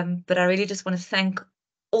time, but I really just want to thank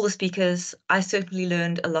all the speakers. I certainly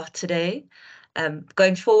learned a lot today.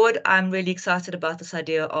 Going forward, I'm really excited about this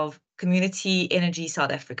idea of community energy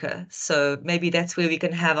South Africa. So maybe that's where we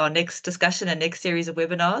can have our next discussion and next series of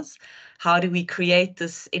webinars. How do we create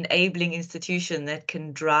this enabling institution that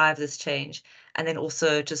can drive this change? And then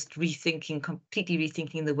also just completely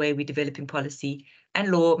rethinking the way we're developing policy and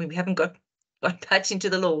law. I mean, we haven't got much into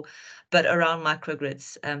the law, but around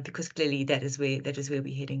microgrids, because clearly that is where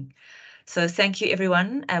we're heading. So thank you,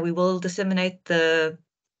 everyone. We will disseminate the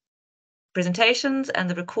presentations and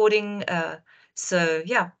the recording. So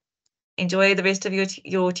yeah, enjoy the rest of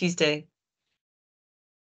your Tuesday.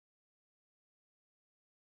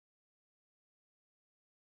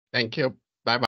 Thank you.